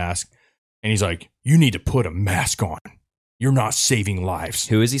he's wearing a mask. And he's like, you need to put a mask on. You're not saving lives.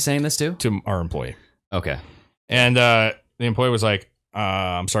 Who is he saying this to? To our employee. Okay. And the employee was like,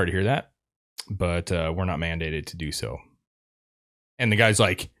 I'm sorry to hear that, but we're not mandated to do so. And the guy's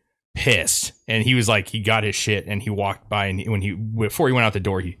like pissed. And he was like, he got his shit and he walked by, and before he went out the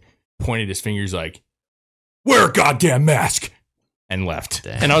door, he pointed his fingers like, wear a goddamn mask, and left.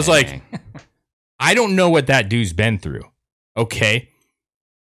 Dang. And I was like, I don't know what that dude's been through. Okay.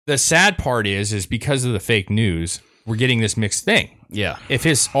 The sad part is because of the fake news, we're getting this mixed thing. Yeah.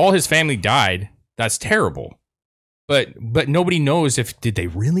 If all his family died, that's terrible. But nobody knows did they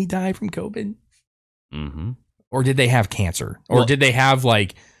really die from COVID? Mm-hmm. Or did they have cancer? Or did they have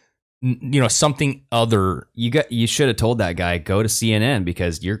like, something other? You should have told that guy, go to CNN,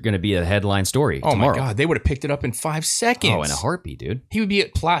 because you're going to be a headline story tomorrow. My God. They would have picked it up in 5 seconds. Oh, in a heartbeat, dude. He would be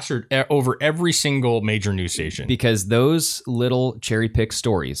plastered over every single major news station. Because those little cherry pick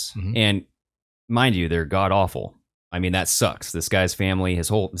stories, and mind you, they're god awful. I mean, that sucks. This guy's family, his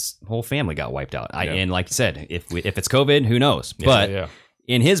whole family got wiped out. And like you said, if it's COVID, who knows? But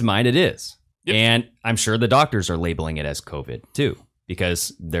in his mind, it is. Yep. And I'm sure the doctors are labeling it as COVID too,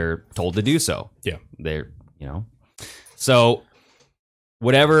 because they're told to do so. Yeah. So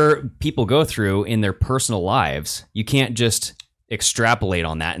whatever people go through in their personal lives, you can't just extrapolate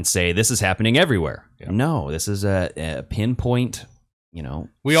on that and say, this is happening everywhere. Yeah. No, this is a pinpoint,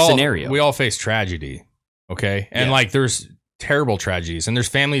 scenario. We all face tragedy. Okay. And like, there's terrible tragedies, and there's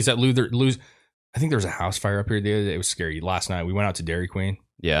families that lose. I think there was a house fire up here the other day. It was scary. Last night we went out to Dairy Queen.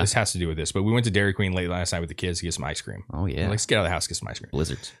 Yeah. This has to do with this, but we went to Dairy Queen late last night with the kids to get some ice cream. Oh yeah. Let's get out of the house, get some ice cream.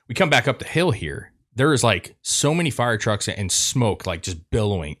 Blizzards. We come back up the hill here. There is like so many fire trucks and smoke like just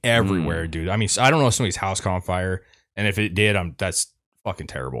billowing everywhere, dude. I mean, I don't know if somebody's house caught on fire, and if it did, that's fucking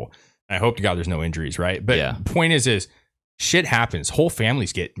terrible. And I hope to God there's no injuries, right? But point is shit happens. Whole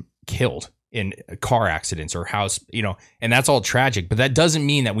families get killed in car accidents or house, and that's all tragic. But that doesn't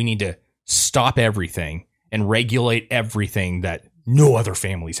mean that we need to stop everything and regulate everything that no other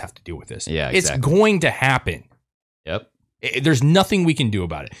families have to deal with this. Yeah, exactly. It's going to happen. Yep. There's nothing we can do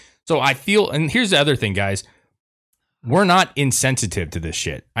about it. So I feel, and here's the other thing, guys. We're not insensitive to this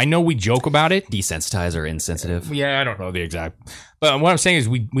shit. I know we joke about it. Desensitized or insensitive? Yeah, I don't know the exact. But what I'm saying is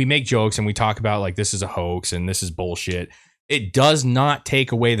we make jokes and we talk about like this is a hoax and this is bullshit. It does not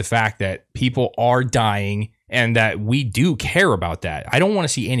take away the fact that people are dying and that we do care about that. I don't want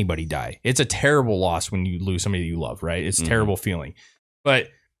to see anybody die. It's a terrible loss when you lose somebody you love, right? It's a terrible feeling. But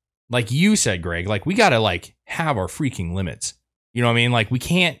like you said, Greg, like we got to like have our freaking limits. You know what I mean? Like we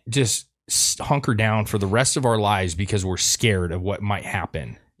can't just hunker down for the rest of our lives because we're scared of what might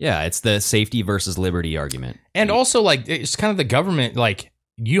happen. Yeah, it's the safety versus liberty argument. And also like it's kind of the government, like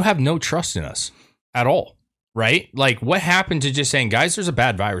you have no trust in us at all. Right? Like what happened to just saying, guys, there's a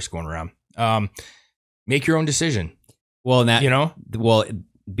bad virus going around. Make your own decision. Well,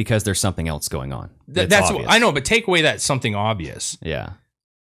 because there's something else going on. That's what I know, but take away that something obvious. Yeah.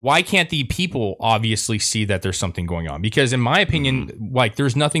 Why can't the people obviously see that there's something going on? Because in my opinion, like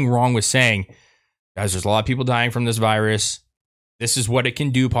there's nothing wrong with saying, guys, there's a lot of people dying from this virus. This is what it can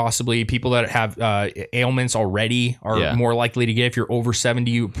do possibly. People that have ailments already are more likely to get. If you're over 70,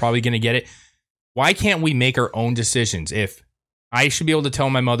 you're probably going to get it. Why can't we make our own decisions? If I should be able to tell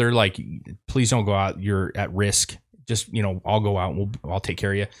my mother, like, please don't go out. You're at risk. Just, I'll go out and I'll take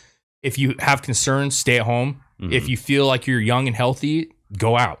care of you. If you have concerns, stay at home. If you feel like you're young and healthy,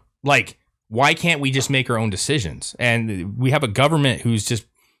 go out. Like, why can't we just make our own decisions? And we have a government who's just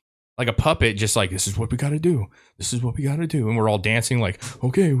like a puppet, just like, this is what we got to do. This is what we got to do. And we're all dancing like,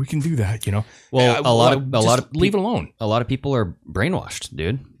 okay, we can do that, Well, a lot of leave it alone. A lot of people are brainwashed,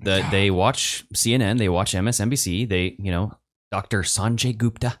 dude. They watch CNN, they watch MSNBC, they, Dr. Sanjay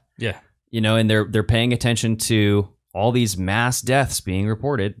Gupta. Yeah. And they're paying attention to all these mass deaths being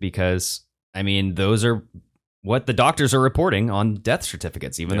reported because, I mean, those are what the doctors are reporting on death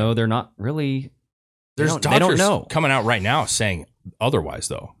certificates, even though they're not really. There's they don't know. coming out right now saying otherwise,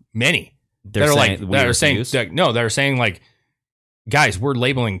 though. Many They're saying like, guys, we're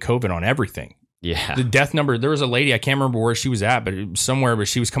labeling COVID on everything. Yeah. The death number. There was a lady, I can't remember where she was at, but somewhere, but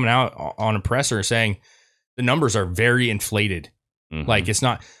she was coming out on a presser saying the numbers are very inflated. Mm-hmm. Like it's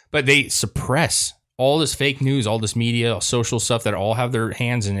not, but they suppress all this fake news, all this media, social stuff that all have their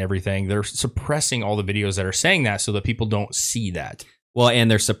hands in everything. They're suppressing all the videos that are saying that so that people don't see that. Well, and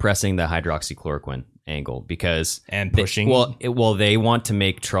they're suppressing the hydroxychloroquine angle because and pushing. They want to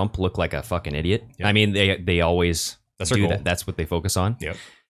make Trump look like a fucking idiot. Yep. I mean, they always do that. That's what they focus on. Yep.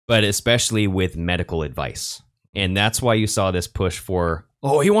 But especially with medical advice. And that's why you saw this push for,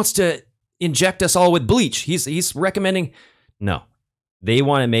 he wants to inject us all with bleach. He's recommending. No, they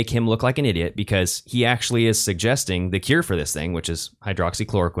want to make him look like an idiot because he actually is suggesting the cure for this thing, which is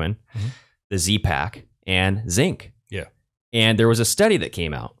hydroxychloroquine, the Z-Pak, and zinc. Yeah. And there was a study that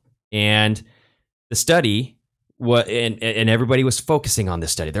came out, and the study and everybody was focusing on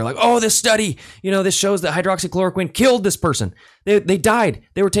this study. They're like, this study, this shows that hydroxychloroquine killed this person. They died.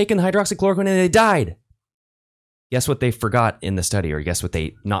 They were taking the hydroxychloroquine and they died. Guess what they forgot in the study, or guess what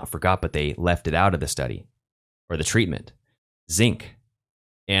they not forgot, but they left it out of the study or the treatment? Zinc.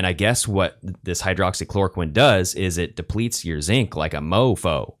 And I guess what this hydroxychloroquine does is it depletes your zinc like a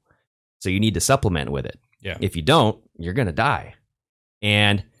mofo. So you need to supplement with it. Yeah. If you don't, you're going to die.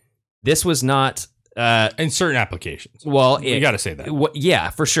 And this was not... in certain applications. Well, you got to say that. Yeah,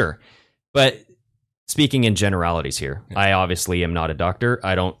 for sure. But speaking in generalities here, I obviously am not a doctor.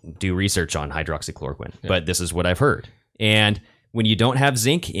 I don't do research on hydroxychloroquine, but this is what I've heard. And when you don't have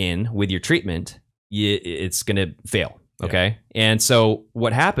zinc in with your treatment, it's going to fail. Okay. Yeah. And so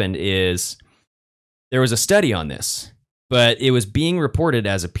what happened is there was a study on this, but it was being reported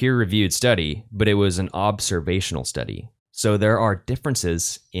as a peer-reviewed study, but it was an observational study. So there are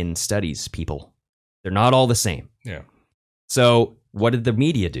differences in studies, people. They're not all the same. Yeah. So what did the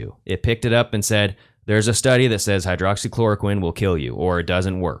media do? It picked it up and said, there's a study that says hydroxychloroquine will kill you or it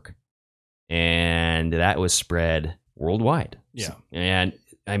doesn't work. And that was spread worldwide. Yeah. And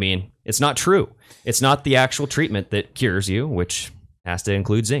I mean, it's not true. It's not the actual treatment that cures you, which has to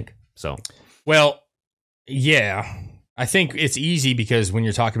include zinc. So, well, yeah, I think it's easy because when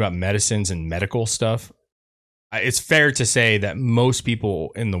you're talking about medicines and medical stuff, it's fair to say that most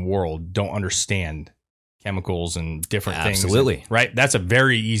people in the world don't understand chemicals and different things. Absolutely. Right? That's a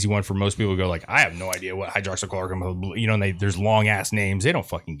very easy one for most people to go like, I have no idea what hydroxychloroquine, there's long ass names. They don't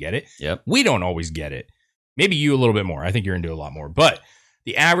fucking get it. Yep. We don't always get it. Maybe you a little bit more. I think you're into a lot more. But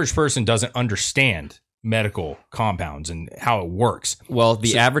the average person doesn't understand medical compounds and how it works. Well,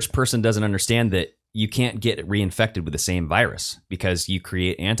 the average person doesn't understand that you can't get reinfected with the same virus because you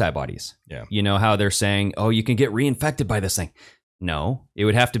create antibodies. Yeah. You know how they're saying, you can get reinfected by this thing. No, it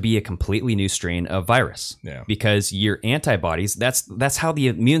would have to be a completely new strain of virus. Yeah. Because your antibodies, that's how the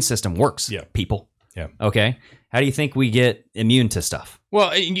immune system works, people. Yeah. Okay. How do you think we get immune to stuff?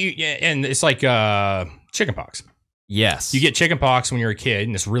 Well, and it's like chickenpox. Yes. You get chickenpox when you're a kid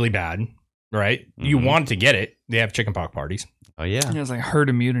and it's really bad, right? Mm-hmm. You want to get it. They have chickenpox parties. Oh, yeah. It's like herd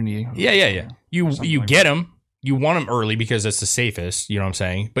immunity. Yeah. You get them. You want them early because it's the safest. You know what I'm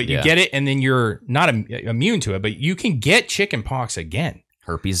saying? But you get it and then you're not immune to it. But you can get chickenpox again.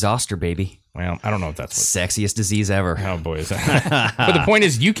 Herpes zoster, baby. Well, I don't know if that's sexiest disease ever. Oh, boy. Is that. But the point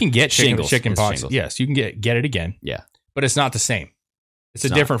is you can get chickenpox. Yes, you can get it again. Yeah. But it's not the same. It's a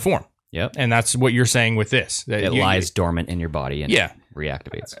different form. Yep. And that's what you're saying with this. It lies dormant in your body and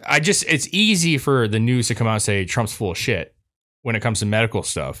reactivates. It's easy for the news to come out and say Trump's full of shit when it comes to medical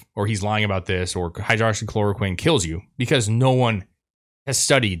stuff, or he's lying about this, or hydroxychloroquine kills you, because no one has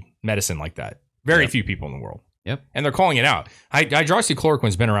studied medicine like that. Very few people in the world. Yep. And they're calling it out.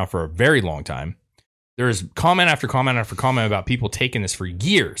 Hydroxychloroquine's been around for a very long time. There's comment after comment after comment about people taking this for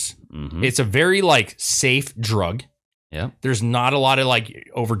years. Mm-hmm. It's a very safe drug. Yeah. There's not a lot of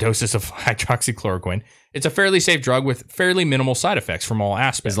overdoses of hydroxychloroquine. It's a fairly safe drug with fairly minimal side effects from all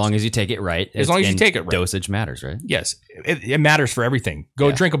aspects. As long as you take it right. As long as you take it right. Dosage matters, right? Yes. It matters for everything.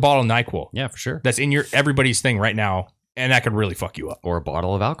 Go drink a bottle of NyQuil. Yeah, for sure. That's in everybody's thing right now, and that could really fuck you up. Or a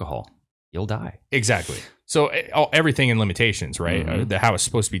bottle of alcohol. You'll die. Exactly. So everything in limitations, right? Mm-hmm. How it's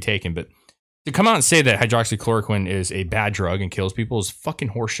supposed to be taken. But to come out and say that hydroxychloroquine is a bad drug and kills people is fucking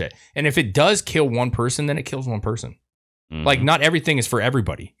horseshit. And if it does kill one person, then it kills one person. Mm-hmm. Not everything is for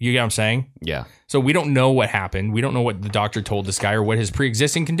everybody. You get what I'm saying? Yeah. So we don't know what happened. We don't know what the doctor told this guy or what his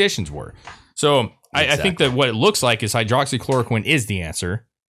pre-existing conditions were. So I think that what it looks like is hydroxychloroquine is the answer.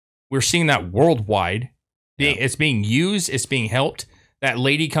 We're seeing that worldwide. It's being used. It's being helped. That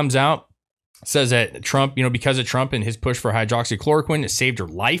lady comes out Says that Trump, because of Trump and his push for hydroxychloroquine, it saved her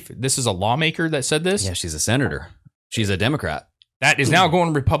life. This is a lawmaker that said this. Yeah, she's a senator. She's a Democrat. That is now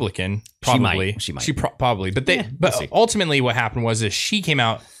going Republican. Probably. She might. Probably. But ultimately what happened was she came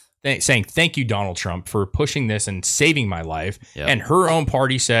out saying, thank you, Donald Trump, for pushing this and saving my life. Yep. And her own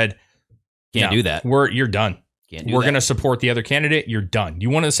party said, can't do that. You're done. We're going to support the other candidate. You're done. You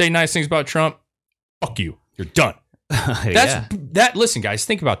want to say nice things about Trump? Fuck you. You're done. Listen, guys,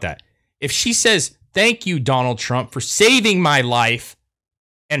 think about that. If she says, thank you, Donald Trump, for saving my life,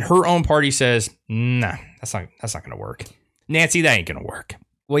 and her own party says, nah, that's not going to work. Nancy, that ain't going to work.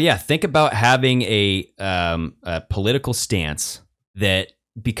 Well, yeah, think about having a political stance that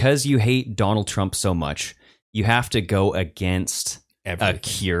because you hate Donald Trump so much, you have to go against everything. A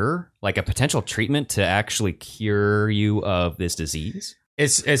cure, like a potential treatment to actually cure you of this disease.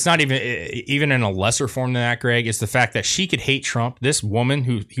 It's not even in a lesser form than that, Greg. It's the fact that she could hate Trump. This woman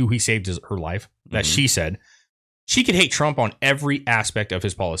who he saved her life, that she said, she could hate Trump on every aspect of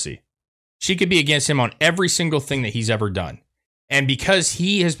his policy. She could be against him on every single thing that he's ever done. And because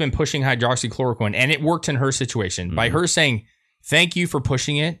he has been pushing hydroxychloroquine, and it worked in her situation, by her saying, thank you for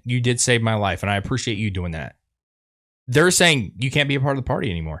pushing it, you did save my life, and I appreciate you doing that. They're saying you can't be a part of the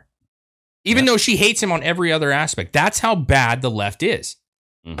party anymore. Even though she hates him on every other aspect. That's how bad the left is.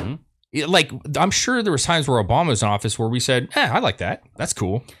 Like, I'm sure there was times where Obama was in office where we said, I like that. That's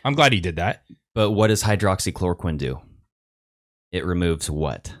cool. I'm glad he did that. But what does hydroxychloroquine do? It removes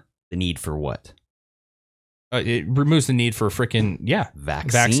what? The need for what? It removes the need for freaking,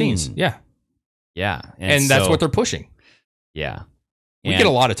 vaccines. Yeah. Yeah. And that's what they're pushing. Yeah. We get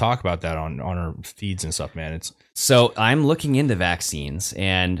a lot of talk about that on our feeds and stuff, man. So I'm looking into vaccines,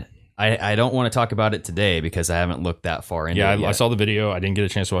 and I don't want to talk about it today because I haven't looked that far into it yet. I saw the video. I didn't get a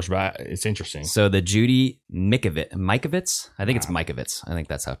chance to watch it, but it's interesting. So the Judy Mikovits, I think it's Mikovits. I think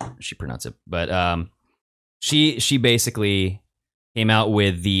that's how she pronounced it. But she basically came out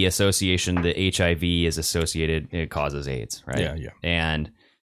with the association that HIV is associated, it causes AIDS, right? Yeah. And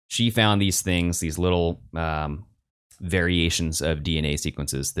she found these things, these little variations of DNA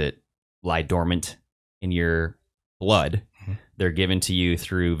sequences that lie dormant in your blood. They're given to you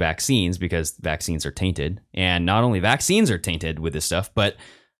through vaccines because vaccines are tainted. And not only vaccines are tainted with this stuff, but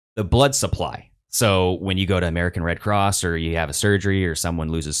the blood supply. So when you go to American Red Cross or you have a surgery or someone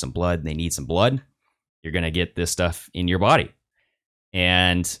loses some blood and they need some blood, you're going to get this stuff in your body.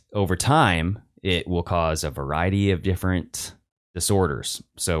 And over time, it will cause a variety of different disorders.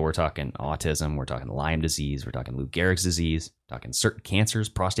 So we're talking autism, we're talking Lyme disease, we're talking Lou Gehrig's disease, talking certain cancers,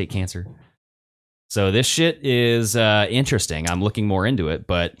 prostate cancer. So this shit is interesting. I'm looking more into it,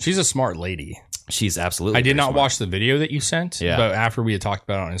 but she's a smart lady. She's absolutely. I did not watch the video that you sent, but after we had talked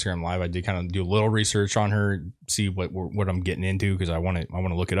about it on Instagram Live, I did kind of do a little research on her, see what I'm getting into because I want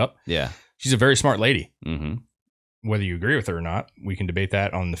to look it up. Yeah, she's a very smart lady. Mm-hmm. Whether you agree with her or not, we can debate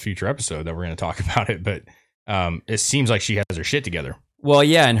that on the future episode that we're going to talk about it. But it seems like she has her shit together. Well,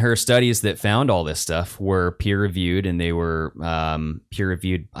 yeah, and her studies that found all this stuff were peer-reviewed, and they were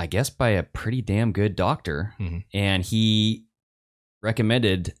peer-reviewed, I guess, by a pretty damn good doctor. Mm-hmm. And he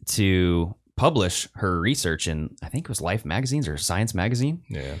recommended to publish her research in, I think it was Life magazines or Science magazine.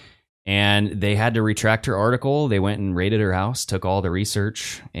 Yeah. And they had to retract her article. They went and raided her house, took all the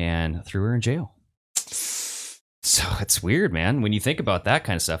research, and threw her in jail. So it's weird, man. When you think about that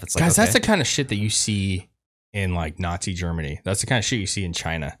kind of stuff, it's like, guys, that's the kind of shit that you see in like Nazi Germany. That's the kind of shit you see in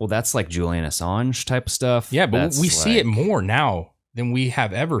China. Well, that's like Julian Assange type of stuff. Yeah, but we see it more now than we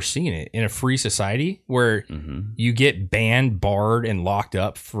have ever seen it in a free society where you get banned, barred, and locked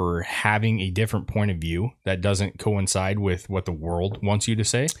up for having a different point of view that doesn't coincide with what the world wants you to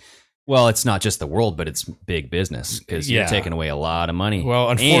say. Well, it's not just the world, but it's big business because you're taking away a lot of money. Well,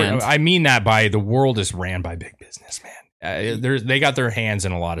 unfortunately, I mean that by the world is ran by big business, man. They got their hands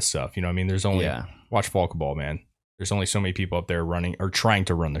in a lot of stuff. You know what I mean? There's only... Watch Falcoball, man. There's only so many people up there running or trying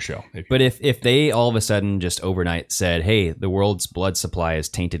to run the show. But if they all of a sudden just overnight said, hey, the world's blood supply is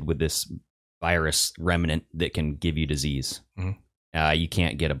tainted with this virus remnant that can give you disease, you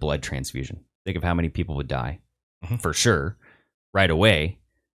can't get a blood transfusion. Think of how many people would die for sure right away.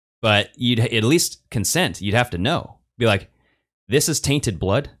 But you'd at least consent. You'd have to know. Be like, this is tainted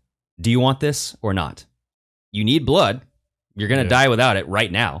blood. Do you want this or not? You need blood. You're going to die without it right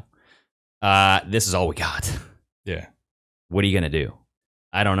now. This is all we got. Yeah. What are you going to do?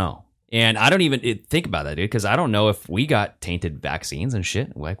 I don't know. And I don't even think about that, dude, because I don't know if we got tainted vaccines and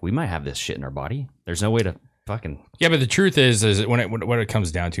shit. Like, we might have this shit in our body. There's no way to fucking... Yeah, but the truth is when it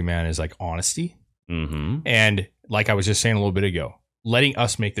comes down to, man, is like honesty. Mm-hmm. And like I was just saying a little bit ago, letting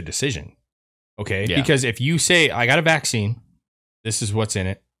us make the decision. Okay? Yeah. Because if you say, I got a vaccine, this is what's in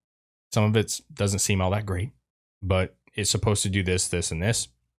it, Some of it doesn't seem all that great, but it's supposed to do this, this, and this.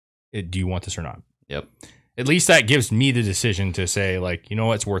 Do you want this or not? Yep. At least that gives me the decision to say, like, you know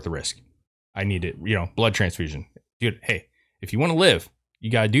what, it's worth the risk. I need it, blood transfusion. Dude, hey, if you want to live, you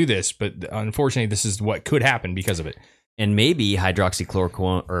got to do this. But unfortunately, this is what could happen because of it. And maybe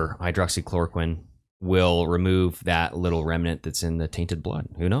hydroxychloroquine will remove that little remnant that's in the tainted blood.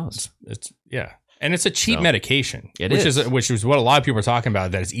 Who knows? Yeah. And it's a cheap medication, which is what a lot of people are talking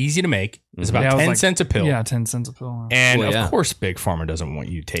about. That it's easy to make. It's about 10 cents a pill. Yeah, 10 cents a pill. And of course, Big Pharma doesn't want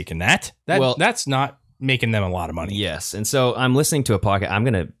you taking that. That's not making them a lot of money. Yes. And so I'm listening to a podcast. I'm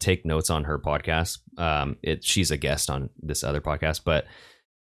going to take notes on her podcast. She's a guest on this other podcast, but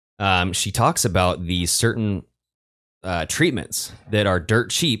she talks about these certain treatments that are dirt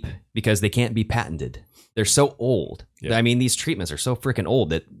cheap because they can't be patented. They're so old. Yep. I mean, these treatments are so freaking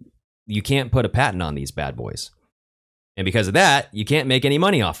old that you can't put a patent on these bad boys. And because of that, you can't make any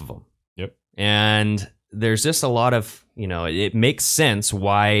money off of them. Yep. And there's just a lot of, it makes sense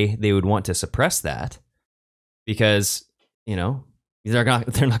why they would want to suppress that because, they're not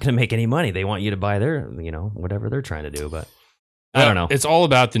going to make any money. They want you to buy their, whatever they're trying to do. But I don't know. It's all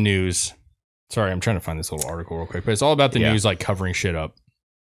about the news. Sorry, I'm trying to find this little article real quick, but it's all about the news, like covering shit up,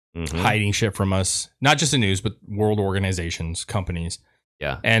 hiding shit from us, not just the news, but world organizations, companies.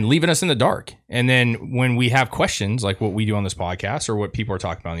 Yeah. And leaving us in the dark. And then when we have questions like what we do on this podcast or what people are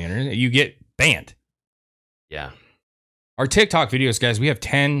talking about on the internet, you get banned. Yeah. Our TikTok videos, guys, we have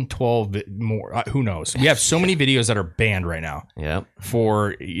 10, 12 more. Who knows? We have so many videos that are banned right now. Yeah.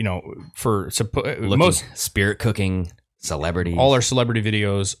 For, most spirit cooking celebrities. All our celebrity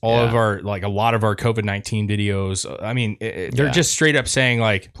videos, of our, like a lot of our COVID-19 videos. I mean, they're just straight up saying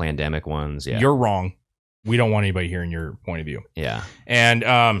like pandemic ones. Yeah. You're wrong. We don't want anybody hearing your point of view. Yeah.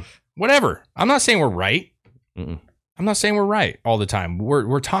 And whatever. I'm not saying we're right. Mm-mm. I'm not saying we're right all the time.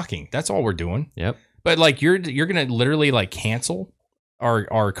 We're talking. That's all we're doing. Yep. But like you're going to literally like cancel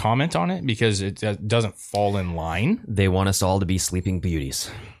our comment on it because it doesn't fall in line. They want us all to be sleeping beauties.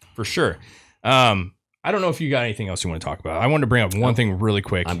 For sure. I don't know if you got anything else you want to talk about. I wanted to bring up one thing really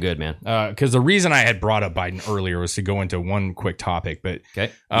quick. I'm good, man. Because the reason I had brought up Biden earlier was to go into one quick topic. But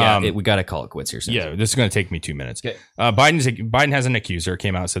okay, we got to call it quits here soon. Yeah, this is going to take me 2 minutes. Okay. Biden has an accuser.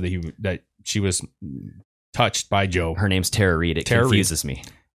 Came out and said that she was touched by Joe. Her name's Tara Reid. It confuses me.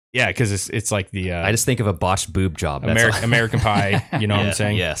 Yeah, because it's like the I just think of a botched boob job. American Pie. You know what I'm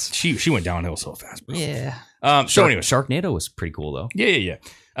saying? Yes. She went downhill so fast, bro. Yeah. So anyway, Sharknado was pretty cool though. Yeah.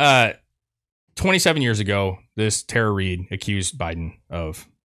 27 years ago, this Tara Reid accused Biden of,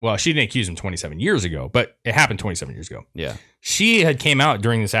 well, she didn't accuse him 27 years ago, but it happened 27 years ago. Yeah. She had came out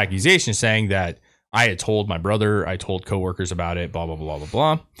during this accusation saying that I had told my brother, I told coworkers about it, blah, blah, blah, blah,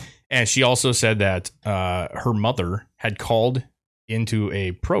 blah. And she also said that her mother had called into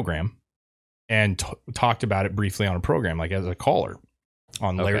a program and talked about it briefly on a program, like as a caller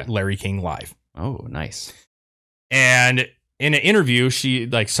on Larry King Live. Oh, nice. And in an interview,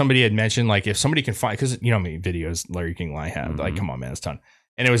 somebody had mentioned, like, if somebody can find, because how many videos Larry King Live have, like, come on, man, it's a ton.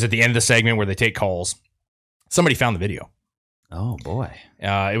 And it was at the end of the segment where they take calls. Somebody found the video. Oh boy.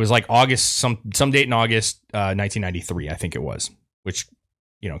 It was like August, some date in August, 1993, I think it was, which,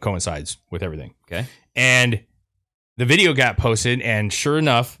 coincides with everything. Okay. And the video got posted, and sure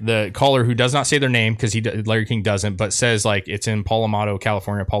enough, the caller, who does not say their name because Larry King doesn't, but says like it's in Palomado,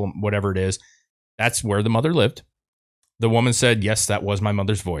 California, whatever it is. That's where the mother lived. The woman said, yes, that was my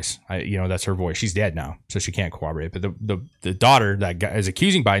mother's voice. That's her voice. She's dead now, so she can't corroborate. But the daughter that guy is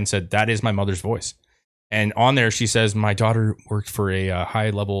accusing Biden said, that is my mother's voice. And on there, she says, my daughter worked for a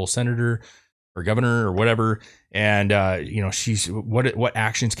high-level senator or governor or whatever. And, she's what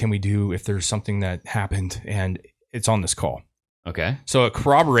actions can we do if there's something that happened? And it's on this call. Okay. So it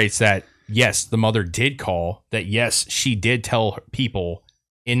corroborates that, yes, the mother did call, that, yes, she did tell people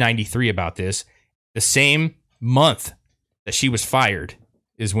in 93 about this. The same month that she was fired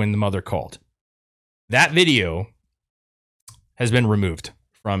is when the mother called. That video has been removed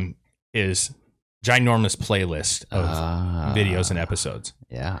from his ginormous playlist of videos and episodes.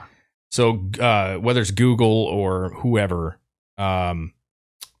 Yeah. So whether it's Google or whoever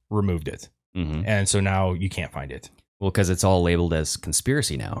removed it. Mm-hmm. And so now you can't find it. Well, because it's all labeled as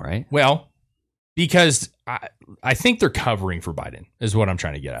conspiracy now, right? Well, because I think they're covering for Biden is what I'm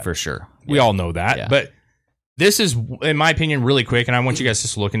trying to get at. For sure. We all know that. Yeah. But this is, in my opinion, really quick, and I want you guys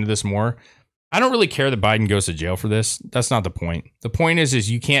just to look into this more. I don't really care that Biden goes to jail for this. That's not the point. The point is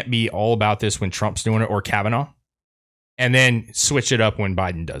you can't be all about this when Trump's doing it or Kavanaugh, and then switch it up when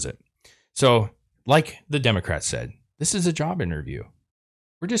Biden does it. So, like the Democrats said, this is a job interview.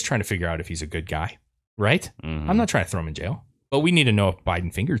 We're just trying to figure out if he's a good guy, right? Mm-hmm. I'm not trying to throw him in jail. but we need to know if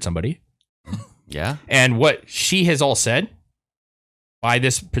Biden fingered somebody. Yeah. And what she has all said by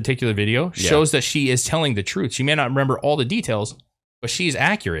this particular video shows that she is telling the truth. She may not remember all the details, but she's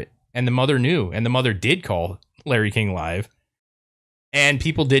accurate. And the mother knew, and the mother did call Larry King live, and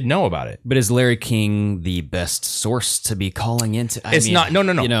people did know about it. But is Larry King the best source to be calling into? No.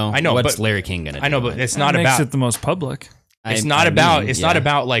 You know, I know. What's but Larry King going to do? I know, but it's not makes about it the most public. It's not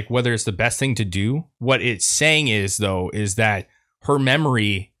about like whether it's the best thing to do. What it's saying is that her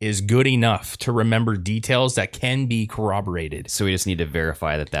memory is good enough to remember details that can be corroborated. So we just need to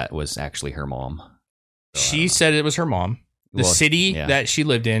verify that was actually her mom. She said it was her mom. The city that she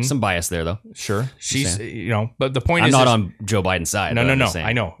lived in. Some bias there, though. Sure. She's, but the point is... I'm not on Joe Biden's side. No.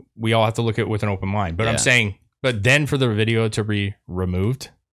 I know. We all have to look at it with an open mind. But I'm saying, but then for the video to be removed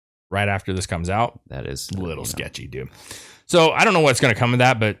right after this comes out, that is a little sketchy, dude. So I don't know what's going to come of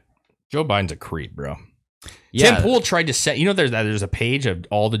that, but Joe Biden's a creep, bro. Yeah. Tim Pool tried to set, there's a page of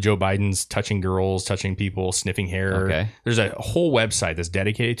all the Joe Bidens touching girls, touching people, sniffing hair. Okay. There's a whole website that's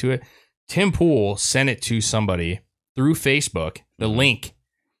dedicated to it. Tim Pool sent it to somebody through Facebook, the link,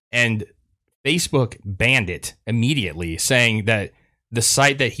 and Facebook banned it immediately, saying that the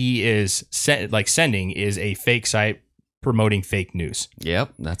site that he is sending is a fake site promoting fake news.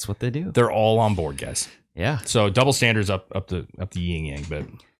 Yep, that's what they do. They're all on board, guys. Yeah. So double standards up the yin yang, but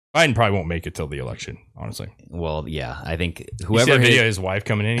Biden probably won't make it till the election, honestly. Well, yeah, I think whoever his wife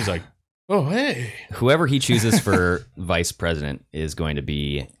coming in, he's like, "Oh, hey." Whoever he chooses for vice president is going to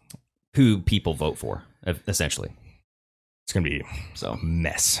be who people vote for, essentially. It's going to be a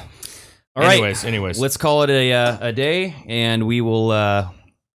mess. All right. Anyways, let's call it a day, and we will,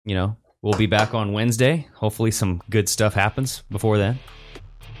 we'll be back on Wednesday. Hopefully some good stuff happens before then.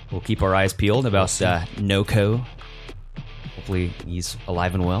 We'll keep our eyes peeled about NoCo. Hopefully he's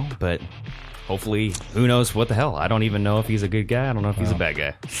alive and well, but hopefully, who knows what the hell. I don't even know if he's a good guy. I don't know if he's a bad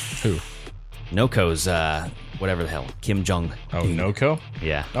guy. Who? NoCo's, whatever the hell. Kim Jong. Oh, NoCo?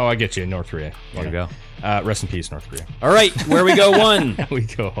 Yeah. Oh, I get you. North Korea. There you go. Rest in peace, North Korea. All right, where we go one. We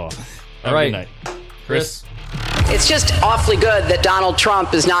go off. All right. Good night. Chris? It's just awfully good that Donald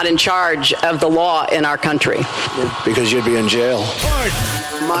Trump is not in charge of the law in our country. Because you'd be in jail.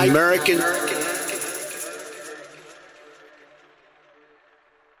 Pardon my American...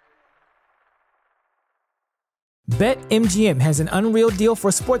 BetMGM has an unreal deal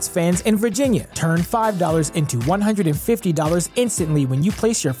for sports fans in Virginia. Turn $5 into $150 instantly when you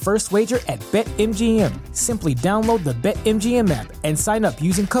place your first wager at BetMGM. Simply download the BetMGM app and sign up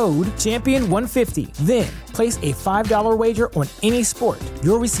using code Champion150. Then, place a $5 wager on any sport.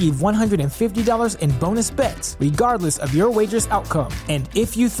 You'll receive $150 in bonus bets, regardless of your wager's outcome. And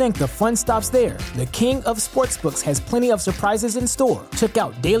if you think the fun stops there, the king of sportsbooks has plenty of surprises in store. Check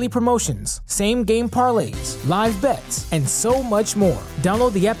out daily promotions, same-game parlays, live bets, and so much more.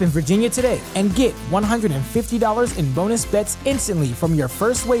 Download the app in Virginia today and get $150 in bonus bets instantly from your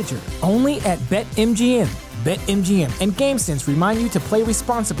first wager. Only at BetMGM. BetMGM and GameSense remind you to play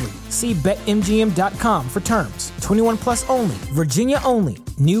responsibly. See BetMGM.com for terms. 21 plus only. Virginia only.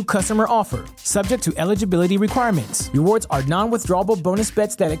 New customer offer. Subject to eligibility requirements. Rewards are non-withdrawable bonus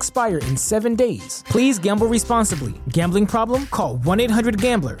bets that expire in 7 days. Please gamble responsibly. Gambling problem? Call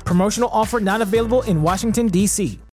 1-800-GAMBLER. Promotional offer not available in Washington, D.C.